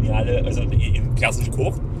extrem geniale, also klassisch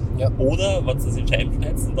kocht, Ja. Oder wenn du das in Scheiben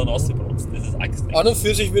schneidest und dann rausbrotst. Das ist extrem. An und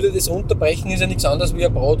für sich würde das runterbrechen, ist ja nichts anderes wie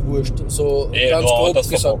eine Bratwurst. So ganz ja, grob das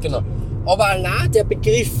gesagt, genau. Aber allein der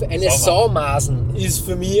Begriff eines Saumasen ist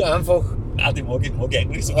für mich einfach. Ah, die mag ich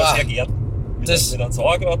eigentlich sogar sehr gern. Mit einem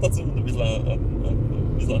Sauerkraut dazu und ein bisschen an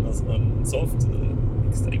Saft.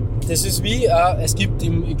 Extrem. Das ist wie, es gibt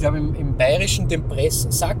ich glaube im Bayerischen den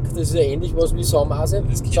Presssack, das ist ja ähnlich was wie Saumasen.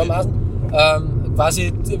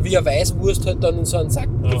 Quasi wie eine Weißwurst halt dann in so einen Sack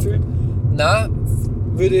gefüllt. Nein,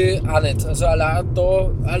 würde ich auch nicht. Also allein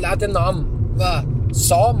der Name.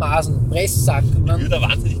 Saumasen, Presssack. Ich würde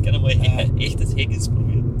wahnsinnig gerne mal echtes Haggis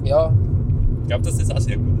probieren. Ja. Ich glaube, dass das auch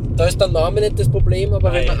sehr gut ist. Da ist der Name nicht das Problem,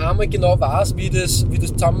 aber wenn man einmal genau weiß, wie das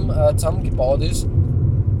zusammengebaut ist.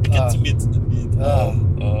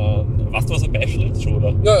 Weißt du, was ein Beispiel ist schon,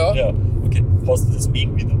 oder? Ja. Okay. Hast du das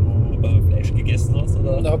mögen, wie du noch Fleisch gegessen hast?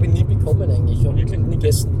 Oder? Da habe ich nie bekommen eigentlich. Ich habe nie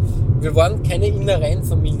gegessen. Wir waren keine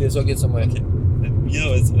Innereienfamilie, sage ich jetzt einmal. Okay.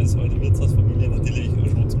 Wir als alte Wirtshausfamilie natürlich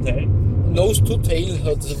schon zum Teil. Nose to Tail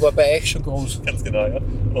das war bei euch schon groß. Ganz genau, ja.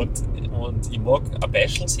 Und ich mag ein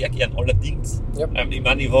Beispiel sehr gern, allerdings. Ja. Ich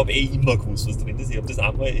meine, ich habe immer gewusst, was drin ist. Ich habe das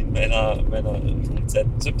einmal in meiner Schulzeit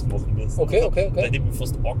selbst machen müssen. Okay. Da hätte ich mich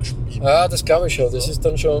fast angespielt. Ja, das glaube ich schon. Das ist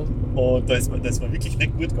dann schon. Und da ist mir wirklich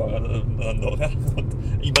nicht gut gegangen nachher. Und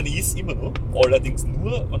ich meine, ich esse immer noch, allerdings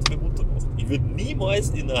nur, wenn es meine Mutter macht. Ich würde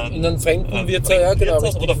niemals in einem fremden Wirtshaus, genau,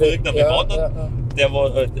 oder von irgendeinem anderen, der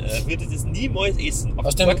würde das niemals essen.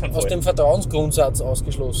 Aus dem Vertrauensgrundsatz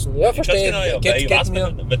ausgeschlossen. Ja, verstehe. Ganz genau, ja. Weil ich weiß,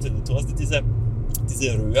 weil du hast ja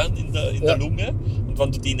diese Röhren in der Lunge und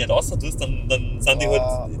wenn du die nicht raus tust, dann sind die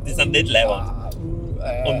halt, die sind nicht leibend.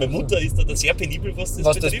 Und meine Mutter ist da sehr penibel, was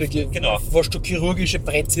das betrifft. Genau. Fast eine chirurgische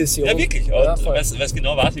Präzision. Ja, wirklich. Weil es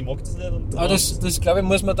genau weiß, ich mag das nicht. Aber das glaube ich,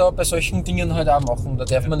 muss man da bei solchen Dingen halt auch machen. Da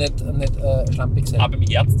darf man nicht schlampig sein. Aber beim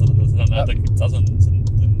Herz, da gibt es auch so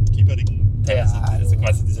einen glibberigen Teil. Also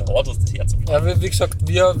quasi diese Haut, was das Herz umschlägt. Ja, wie gesagt,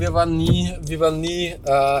 wir waren nie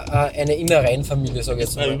eine Innereienfamilie, sage ich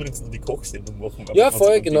jetzt mal. Wir übrigens nur die Kochsendung machen. Ja,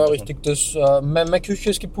 voll, genau, richtig. Meine Küche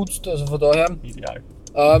ist geputzt, also von daher. Ideal.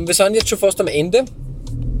 Wir sind jetzt schon fast am Ende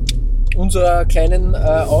unserer kleinen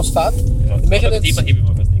Ausfahrt. Ja, das Thema heben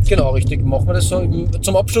wir fürs nächste. Genau, richtig, machen wir das so.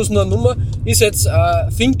 Zum Abschluss noch eine Nummer, ist jetzt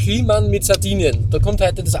Finn Kliman mit Sardinien. Da kommt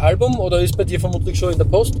heute das Album, oder ist bei dir vermutlich schon in der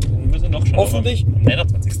Post? Wir müssen nachschauen. Hoffentlich. Am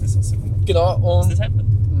 29. ist das rausgekommen. Genau. Und ist das heute?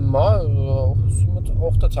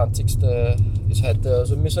 28. ist heute.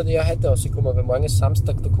 Also wir sind eher heute rausgekommen, weil morgen ist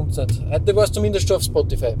Samstag, da kommt es nicht. Heute war es zumindest schon auf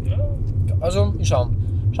Spotify. Ja. Also, schauen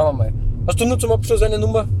wir mal. Hast du nur zum Abschluss eine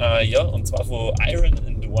Nummer? Ja, und zwar von Iron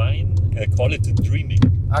and Wine, Call It Dreaming.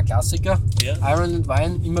 Ein Klassiker. Ja. Iron and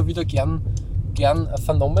Wine, immer wieder gern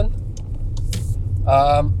vernommen.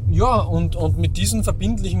 Ja, und mit diesen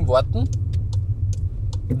verbindlichen Worten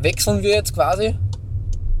wechseln wir jetzt quasi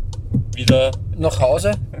wieder nach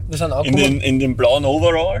Hause. Wir sind angekommen. In den blauen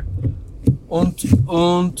Overall. Und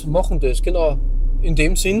machen das, genau. In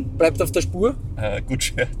dem Sinn, bleibt auf der Spur. Good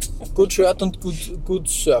Shirt. Good Shirt und good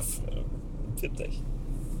Surf. Für euch.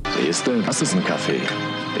 Siehste, das ist ein Kaffee.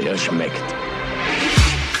 Der schmeckt.